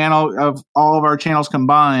largest channel of all of our channels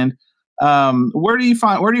combined, where do you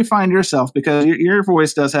find yourself? Because your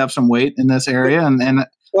voice does have some weight in this area, and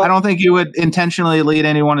I don't think you would intentionally lead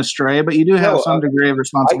anyone astray, but you do have some degree of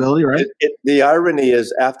responsibility, right? The irony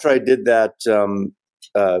is, after I did that,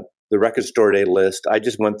 the Record Store Day list, I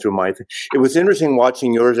just went through my thing. It was interesting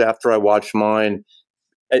watching yours after I watched mine.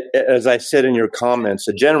 As I said in your comments,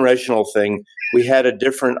 a generational thing. We had a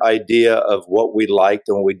different idea of what we liked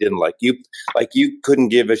and what we didn't like. You couldn't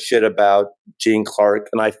give a shit about Gene Clark,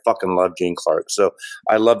 and I fucking love Gene Clark, so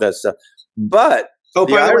I love that stuff. But by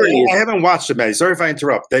the way, I haven't watched it, Maddie. Sorry if I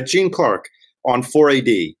interrupt. That Gene Clark on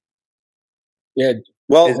 4AD. Yeah.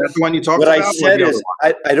 Well, is that the one you talked about? What I said is,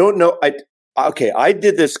 I don't know. I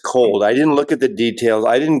did this cold. I didn't look at the details.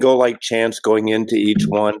 I didn't go like Chance going into each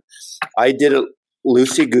one. I did it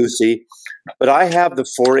loosey-goosey. But I have the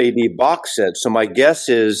 4AD box set. So my guess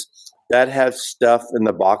is that has stuff in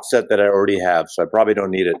the box set that I already have. So I probably don't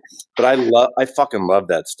need it. But I fucking love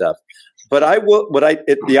that stuff. But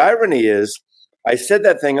the irony is, I said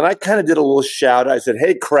that thing and I kind of did a little shout. I said,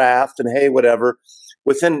 hey, Kraft, and hey, whatever.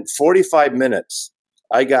 Within 45 minutes,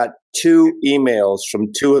 I got 2 emails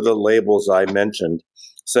from 2 of the labels I mentioned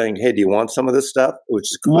saying, hey, do you want some of this stuff? Which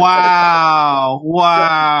is cool. Wow.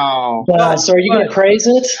 So are you going to praise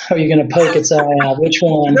it or are you going to poke its eye out? Which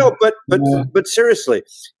one? No, but seriously,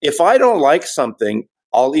 if I don't like something,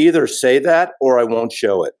 I'll either say that or I won't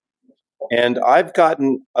show it. And I've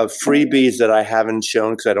gotten freebies that I haven't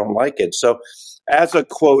shown because I don't like it. So as a,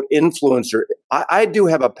 quote, influencer, I do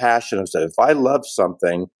have a passion of that. If I love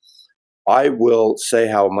something, I will say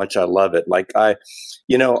how much I love it. Like I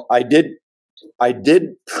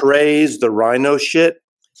did praise the Rhino shit,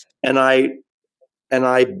 and I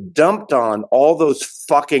dumped on all those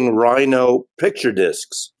fucking Rhino picture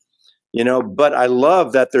discs, But I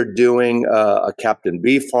love that they're doing a Captain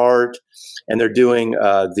Beefheart, and they're doing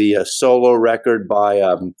the solo record by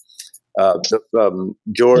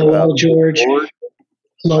George.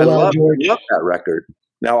 I love that record.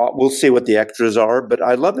 Now we'll see what the extras are, but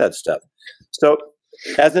I love that stuff. So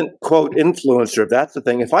as an quote influencer, if that's the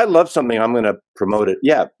thing. If I love something, I'm going to promote it.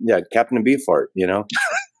 Yeah, Captain Beefheart, you know.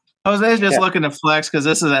 Jose's just looking to flex because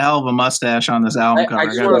this is a hell of a mustache on this album cover. I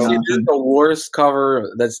just want to say this is the worst cover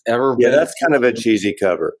that's ever been. Yeah, that's kind of a cheesy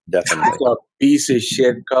cover, definitely. It's a piece of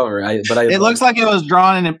shit cover. It looks like it was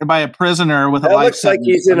drawn by a prisoner with a life life sentence. Looks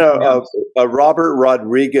like he's in a Robert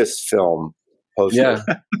Rodriguez film poster. Yeah,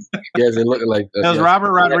 yes, it looked like that. It was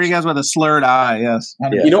Robert Rodriguez with a slurred eye. Yes,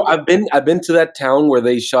 you know, I've been to that town where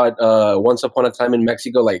they shot Once Upon a Time in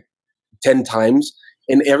Mexico like 10 times.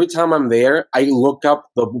 And every time I'm there, I look up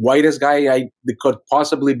the whitest guy that could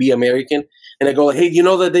possibly be American. And I go, hey, you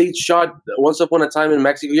know that they shot Once Upon a Time in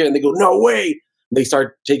Mexico here? And they go, no way. They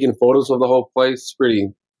start taking photos of the whole place.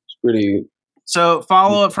 It's pretty. So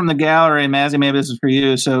follow up from the gallery, Mazzy, maybe this is for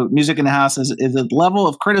you. So Music in the House, is the level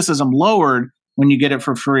of criticism lowered when you get it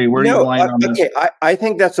for free? Where do you land on this? Okay, I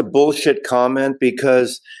think that's a bullshit comment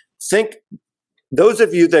because those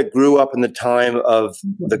of you that grew up in the time of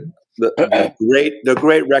the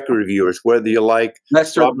great record reviewers, whether you like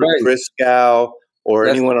Robert Christgau or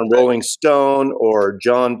anyone on Rolling Stone or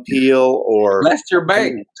John Peel or Lester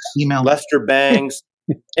Bangs,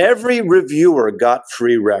 every reviewer got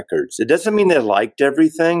free records. It doesn't mean they liked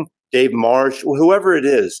everything. Dave Marsh, whoever it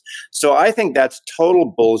is. So I think that's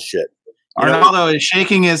total bullshit. Arnaldo is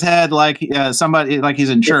shaking his head like somebody, like he's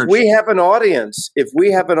in church. If we have an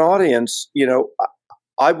audience, you know,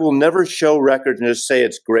 I will never show records and just say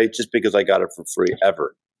it's great just because I got it for free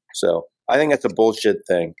ever. So I think that's a bullshit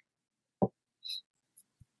thing.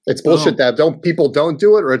 It's bullshit that people don't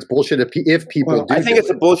do it, or it's bullshit if people do. I think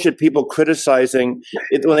it's a bullshit people criticizing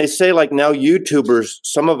it when they say like now YouTubers,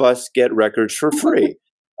 some of us get records for free.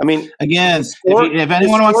 I mean, again, if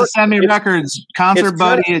anyone wants to send me records,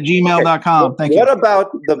 concertbuddy@gmail.com. Okay. Thank you. What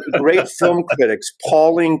about the great film critics,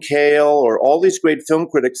 Pauline Kael, or all these great film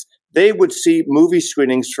critics? They would see movie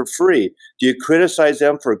screenings for free. Do you criticize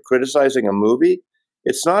them for criticizing a movie?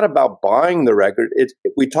 It's not about buying the record.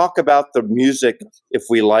 We talk about the music if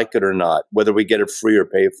we like it or not, whether we get it free or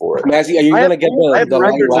pay for it. Mazzy, are you going to get the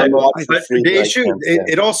records I bought for free? The issue,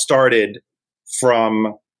 it all started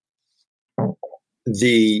from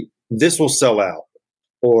this will sell out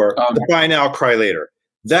or the buy now, cry later.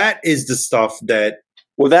 That is the stuff that.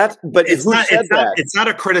 But it's not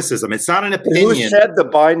a criticism. It's not an opinion. Who said the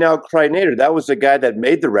buy now, cry later? That was the guy that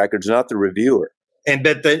made the records, not the reviewer.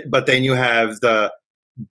 But then you have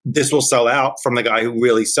this will sell out from the guy who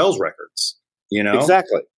really sells records. You know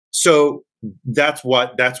exactly. So that's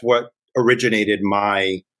what originated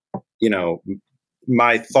my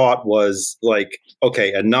thought was like,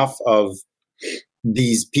 okay, enough of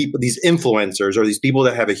these people, these influencers, or these people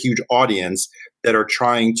that have a huge audience that are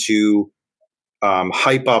trying to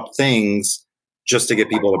hype up things just to get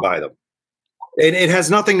people to buy them. And it has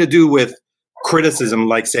nothing to do with criticism,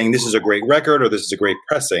 like saying this is a great record or this is a great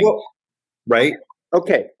pressing, right?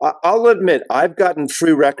 Okay, I'll admit I've gotten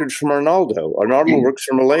free records from Arnaldo. Arnaldo works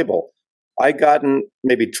from a label. I gotten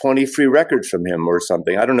maybe 20 free records from him or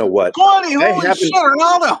something. I don't know what. 20? Holy shit,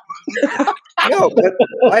 Arnaldo! No, but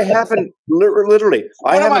I haven't literally.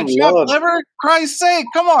 I haven't loved. Liver? Christ's sake!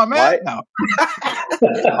 Come on, man!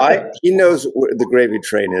 He knows where the gravy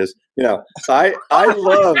train is. You know, I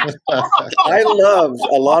loved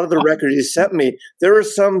a lot of the records he sent me. There were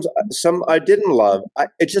some I didn't love.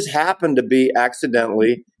 It just happened to be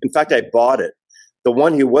accidentally. In fact, I bought it. The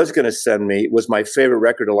one he was going to send me was my favorite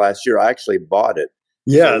record of last year. I actually bought it.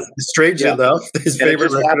 Yeah, strangely enough, his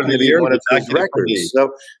favorite record of the year was his records.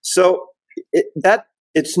 So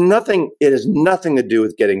it's nothing. It has nothing to do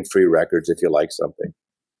with getting free records if you like something.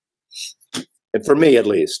 And for me, at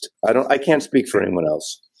least, I can't speak for anyone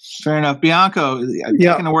else. Fair enough, Bianco.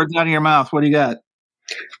 Taking the words out of your mouth. What do you got?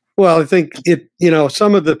 Well, I think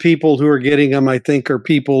some of the people who are getting them, I think, are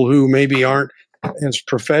people who maybe aren't as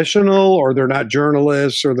professional, or they're not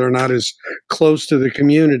journalists, or they're not as close to the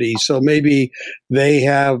community. So maybe they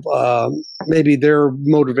have, maybe their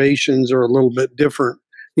motivations are a little bit different,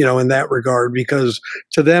 in that regard, because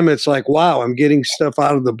to them it's like, wow, I'm getting stuff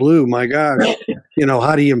out of the blue. My gosh,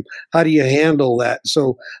 how do you handle that?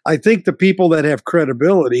 So I think the people that have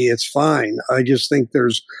credibility, it's fine. I just think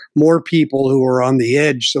there's more people who are on the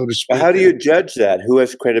edge, so to speak. How do you judge that? Who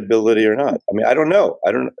has credibility or not? I mean, I don't know.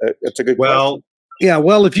 It's a good question. Yeah,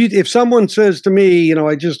 well, if someone says to me,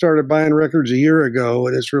 I just started buying records a year ago,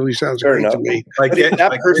 and this really sounds great to me.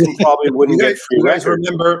 That person probably wouldn't get free records.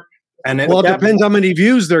 Remember? And it depends how many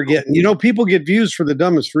views they're getting. People get views for the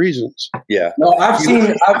dumbest reasons. Yeah. No, I've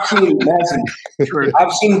seen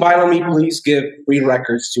Vinyl Me Police give free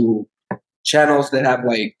records to channels that have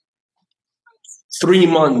like 3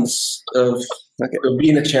 months of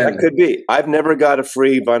being a champion. That could be. I've never got a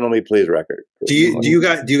free Vinyl Me Please record. Do you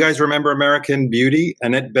guys remember American Beauty?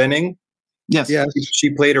 Annette Bening? Yes. Yes. She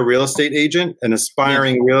played a real estate agent, an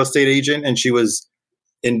aspiring real estate agent, and she was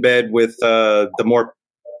in bed with the more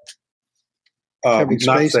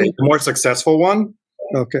the more successful one.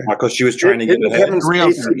 Okay. Because she was trying to get Didn't ahead. Kevin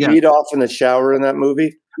Spacey beat off in the shower in that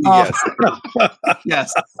movie? Yes.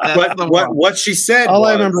 Yes. But what she said All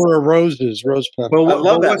I was, remember were roses, rose petals. Well, I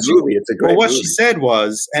love that movie. It's a great what movie. she said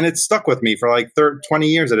was, and it stuck with me for like 20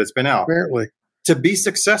 years that it's been out. Apparently. To be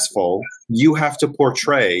successful, you have to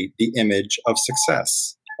portray the image of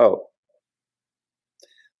success. Oh.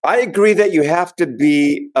 I agree that you have to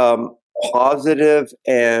be positive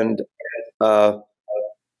and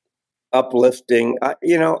uplifting.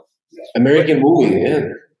 American movie, yeah.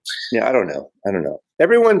 Yeah, I don't know.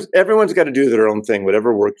 Everyone's got to do their own thing,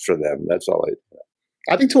 whatever works for them. That's all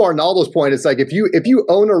I think to Arnaldo's point, it's like if you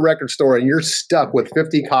own a record store and you're stuck with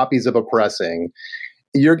 50 copies of a pressing,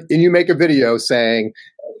 and you make a video saying,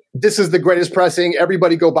 this is the greatest pressing,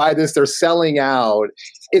 everybody go buy this, they're selling out.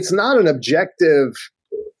 It's not an objective.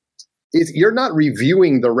 You're not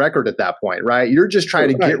reviewing the record at that point, right? You're just trying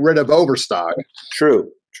to get rid of overstock.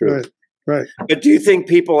 True. Right. But do you think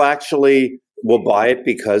people actually will buy it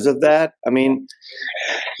because of that? I mean,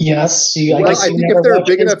 Yes. I think if they're a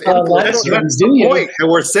big enough influence, That's the point that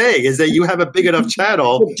we're saying is that you have a big enough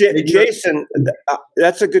channel. Jason,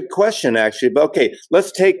 that's a good question, actually. But okay,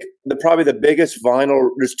 let's take probably the biggest vinyl.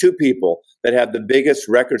 There's two people that have the biggest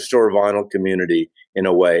record store vinyl community in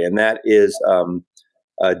a way, and that is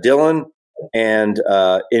Dylan and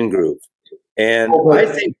Ingroove. And I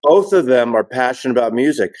think both of them are passionate about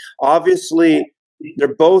music. Obviously,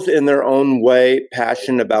 they're both in their own way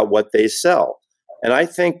passionate about what they sell. And I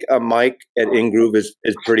think Mike at Ingroove is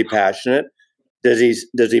pretty passionate. Does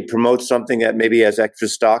he promote something that maybe has extra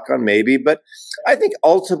stock on? Maybe. But I think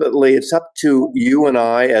ultimately it's up to you and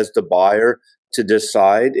I as the buyer to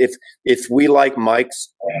decide if we like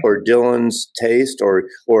Mike's or Dylan's taste or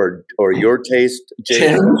your taste,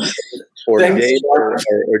 Jason, or Dave or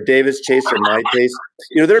David's taste or my taste.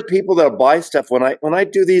 There are people that'll buy stuff when I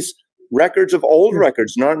do these records of old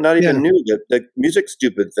records, not even new, the music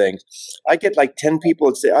stupid things. I get like 10 people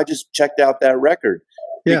that say, I just checked out that record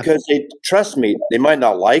because they trust me. They might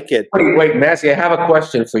not like it. Wait, Massey, I have a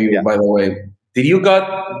question for you, by the way. Did you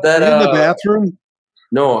got that in the bathroom?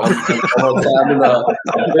 No, I'm in the.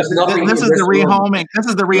 There's nothing. This is the rehoming. This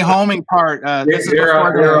is the rehoming part. This is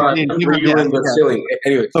before in the ceiling.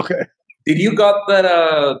 Anyway, okay. Did you got that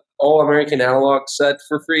All American Analog set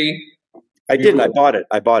for free? I didn't. I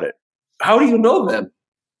bought it. How do you know them?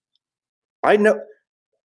 I know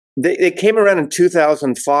they came around in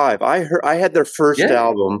 2005. I had their first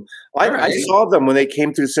album. I saw them when they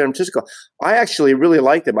came through San Francisco. I actually really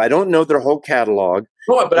liked them. I don't know their whole catalog.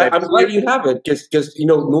 No, but I'm glad you have it because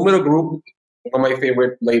Numero Group, one of my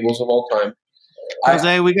favorite labels of all time.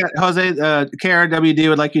 Jose, we got Jose. KRWD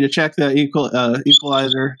would like you to check the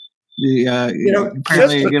equalizer.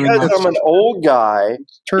 Just because I'm an old guy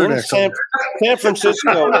in San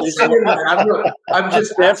Francisco,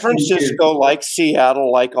 San Francisco, like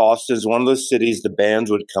Seattle, like Austin, is one of those cities the bands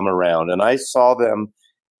would come around, and I saw them,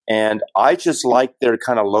 and I just liked their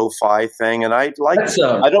kind of lo-fi thing, and I like.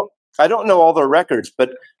 I don't know all their records,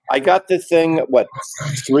 but I got the thing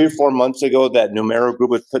 3 or 4 months ago that Numero Group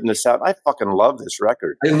was putting this out. I fucking love this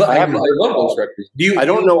record. I love those records. I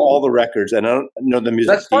don't know all the records, and I don't know the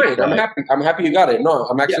music. That's fine. I'm happy you got it. No,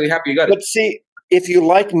 I'm actually happy you got it. But see, if you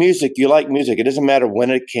like music, you like music. It doesn't matter when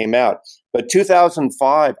it came out. But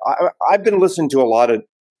 2005, I've been listening to a lot of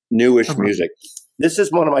newish music. This is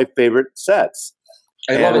one of my favorite sets.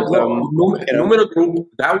 I love it. Numero Group,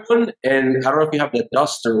 that one, and I don't know if you have the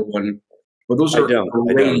Duster one. But those are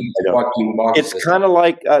great fucking boxes. It's kind of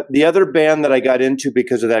like the other band that I got into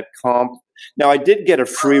because of that comp. Now, I did get a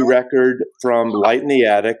free record from Light in the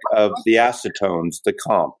Attic of the Acetones, the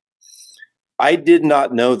comp. I did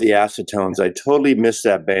not know the Acetones. I totally missed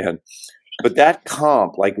that band. But that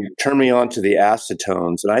comp, turned me on to the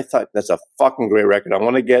Acetones. And I thought, that's a fucking great record.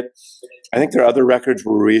 I think their other records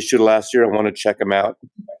were reissued last year. I want to check them out.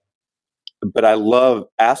 But I love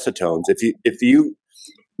Acetones. If you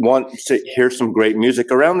want to hear some great music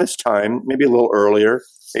around this time, maybe a little earlier,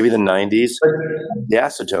 maybe the 90s, the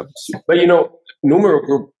Acetones. But Numero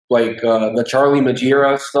Group, the Charlie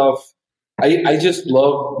Magira stuff, I just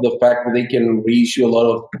love the fact that they can reissue a lot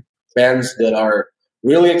of bands that are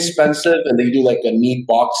really expensive and they do a neat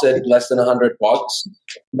box set, less than $100.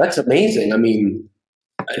 That's amazing. I mean,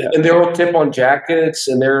 and they're all tip on jackets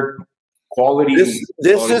and they're quality. This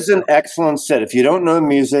is an excellent set. If you don't know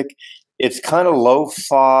music, It's kind of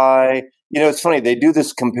lo-fi. It's funny. They do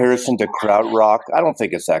this comparison to krautrock. I don't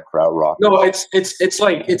think it's that krautrock. No, it's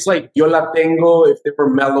like Yo La Tengo if they were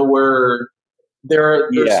mellower. They're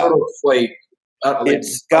sort of like.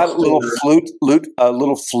 It's got a little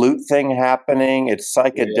flute thing happening. It's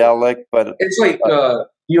psychedelic, but it's like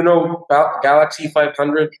Galaxy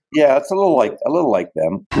 500. Yeah, it's a little like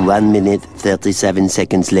them. 1 minute 37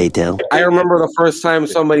 seconds later. I remember the first time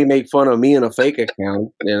somebody made fun of me in a fake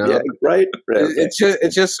account. Yeah, right.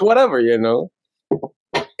 It's just whatever, And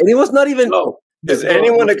it was not even. Is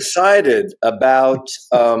anyone excited about?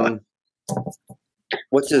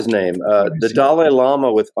 What's his name? The Dalai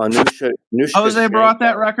Lama with Anushka. Jose brought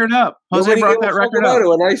that record up. Jose brought that record up.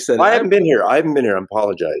 When I said, I haven't been here. I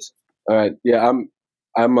apologize. All right. Yeah,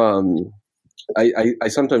 I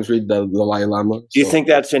sometimes read the Dalai Lama. Do you think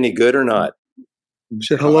that's any good or not?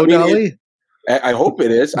 Hello, Dolly. I hope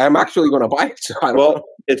it is. I'm actually going to buy it. So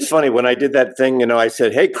it's funny when I did that thing. I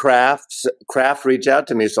said, "Hey, Kraft reach out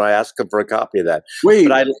to me," so I asked him for a copy of that. Wait,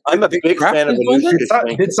 but I'm a big fan of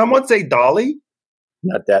Anushka. Did someone say Dolly?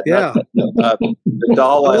 Not that. Yeah. The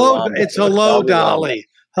Dalai Lama. It's hello, Dolly.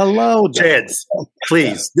 Hello, Chance,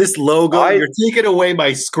 please. This logo, you're taking away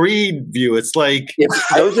my screen view. It's like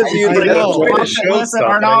those of you that listen,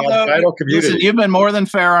 Arnaldo, listen, you've been more than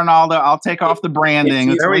fair, Arnaldo. I'll take off the branding.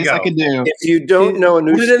 That's the least I can do. If you don't know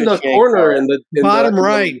Anushka, put it in the corner in the bottom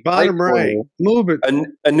right. Move it.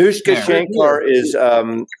 Anushka Shankar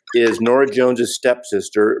is Nora Jones's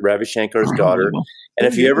stepsister, Ravi Shankar's daughter. And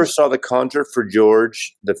if you ever saw the Concert for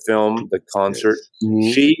George, the film, the concert,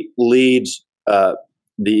 she leads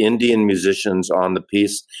the Indian musicians on the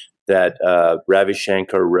piece that Ravi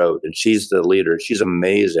Shankar wrote, and she's the leader. She's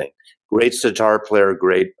amazing, great sitar player,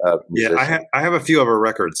 great musician. Yeah, I have a few of her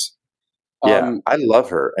records. Yeah, I love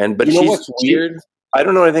her. But you know what's weird? I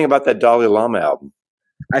don't know anything about that Dalai Lama album.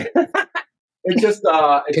 It's just.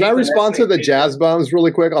 Can I respond to the Jazz Bums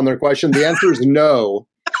really quick on their question? The answer is no,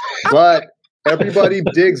 but everybody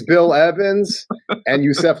digs Bill Evans and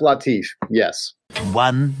Yusef Lateef. Yes.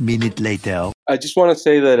 1 minute later. I just want to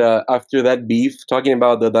say that after that beef, talking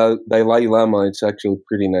about the Dalai Lama, it's actually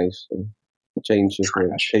pretty nice. Change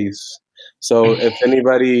the pace. So if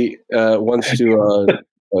anybody wants to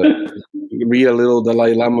read a little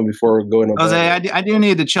Dalai Lama before going to Jose, I do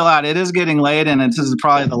need to chill out. It is getting late, and this is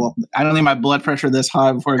probably I don't need my blood pressure this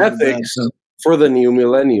high before I go to bed. So. For the new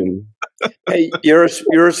millennium. Hey, you're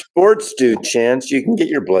a sports dude, Chance. You can get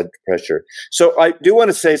your blood pressure. So I do want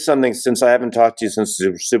to say something since I haven't talked to you since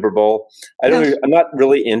the Super Bowl. I'm not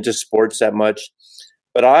really into sports that much,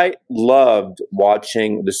 but I loved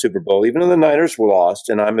watching the Super Bowl, even though the Niners were lost,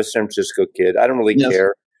 and I'm a San Francisco kid. I don't really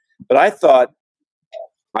care. But I thought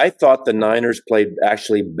the Niners played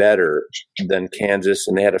actually better than Kansas,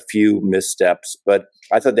 and they had a few missteps, but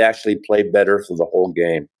I thought they actually played better for the whole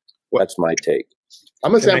game. That's my take.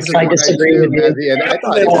 I'm a San Francisco. I disagree with you. I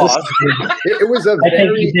thought it was a I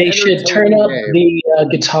think they should turn up the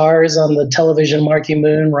guitars on the television Marky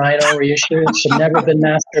Moon Rhino reissue. It should never have been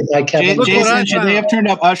mastered by Kevin. Jason, should they have turned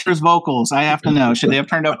up Usher's vocals? I have to know. Should they have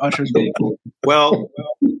turned up Usher's vocals? Well,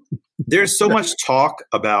 there's so much talk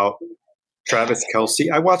about Travis Kelce.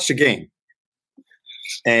 I watched a game,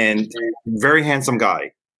 and very handsome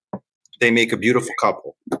guy. They make a beautiful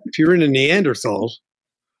couple. If you're into Neanderthals.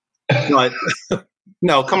 But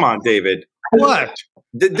no, come on, David. What?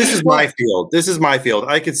 This is my field. This is my field.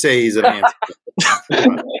 I could say he's a man. This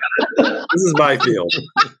is my field.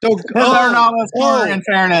 It's Arnaldo's corner, in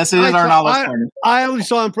fairness. It is Arnaldo's corner. I only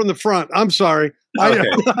saw him from the front. I'm sorry. Okay.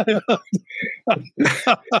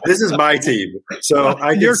 This is my team. So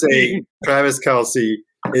I can say Travis Kelce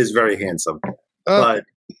is very handsome. But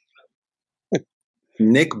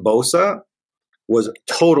Nick Bosa was a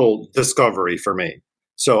total discovery for me.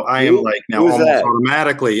 So I am now almost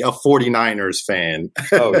automatically a 49ers fan.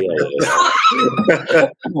 Oh,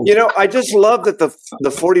 yeah. I just love that the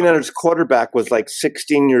 49ers quarterback was like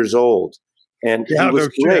 16 years old. And he was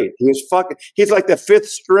great. He's like the fifth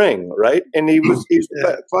string, right? And he's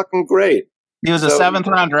fucking great. He was a 7th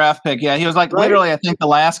round draft pick. Yeah, he was literally, I think, the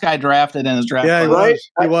last guy drafted in his draft. Yeah, right.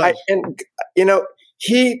 He was.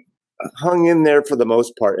 He hung in there for the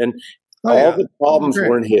most part. And all the problems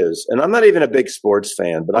weren't his. And I'm not even a big sports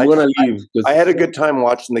fan, but I had a good time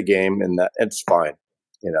watching the game, and it's fine.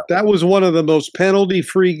 That was one of the most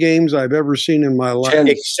penalty-free games I've ever seen in my life.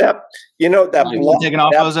 Except, that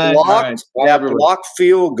block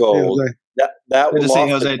field goal. That was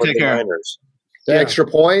Jose. Take care. The extra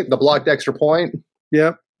point, the blocked extra point.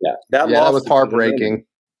 Yep. Yeah. That was heartbreaking.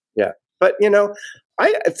 Yeah. But,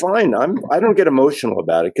 Fine. I don't get emotional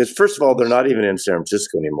about it because first of all, they're not even in San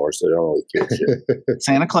Francisco anymore, so they don't really care shit.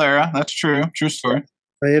 Santa Clara. That's true. True story.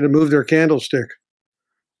 They had to move their candlestick.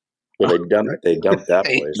 Yeah, they dumped that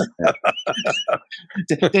place.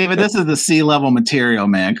 Yeah. David, this is the C-level material,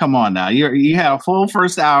 man. Come on now. You had a full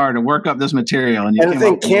first hour to work up this material, and I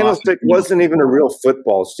think Candlestick wasn't even a real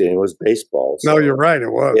football stadium; it was baseball. So no, you're right. It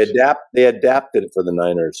was. They adapted it for the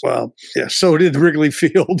Niners. Well, yeah. So did Wrigley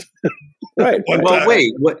Field. Right. Well,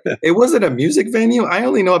 wait. What? It wasn't a music venue. I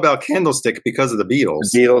only know about Candlestick because of the Beatles.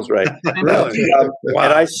 The Beatles, right? Really? Wow.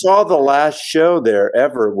 And I saw the last show there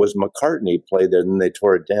ever was McCartney played there, and then they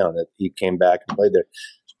tore it down. He came back and played there.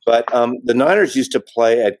 But the Niners used to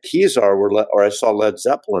play at Kezar, or I saw Led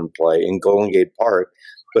Zeppelin play in Golden Gate Park,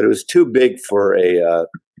 but it was too big for a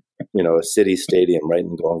city stadium right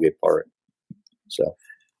in Golden Gate Park. So.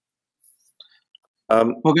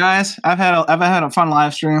 Well, guys, I've had a fun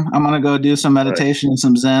live stream. I'm gonna go do some meditation and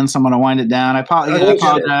some Zen. So I'm gonna wind it down. I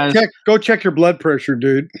apologize. Go check your blood pressure,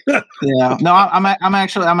 dude. Yeah, no, I'm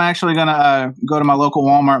actually gonna go to my local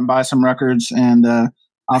Walmart and buy some records, and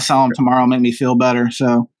I'll sell them tomorrow. Make me feel better.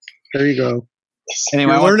 So there you go.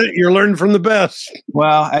 Anyway, you're learning from the best.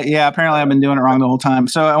 Well, yeah, apparently I've been doing it wrong the whole time.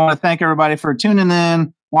 So I want to thank everybody for tuning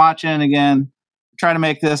in, watching again. Try to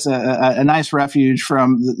make this a nice refuge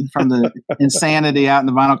from the insanity out in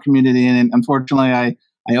the vinyl community, and unfortunately, I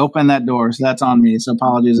opened that door, so that's on me. So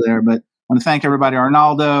apologies there, but I want to thank everybody: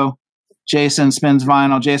 Arnaldo, Jason Spins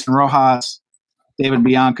Vinyl, Jason Rojas, David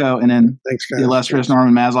Bianco, and then the illustrious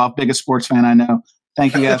Norman Maslow, biggest sports fan I know.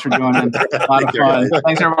 Thank you guys for joining. A lot of fun.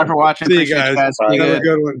 Thanks everybody for watching. See you guys. Have a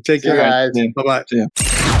good one. Take care, guys. Bye-bye.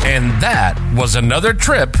 And that was another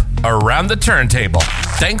trip around the turntable.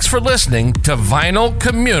 Thanks for listening to Vinyl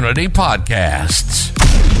Community Podcasts.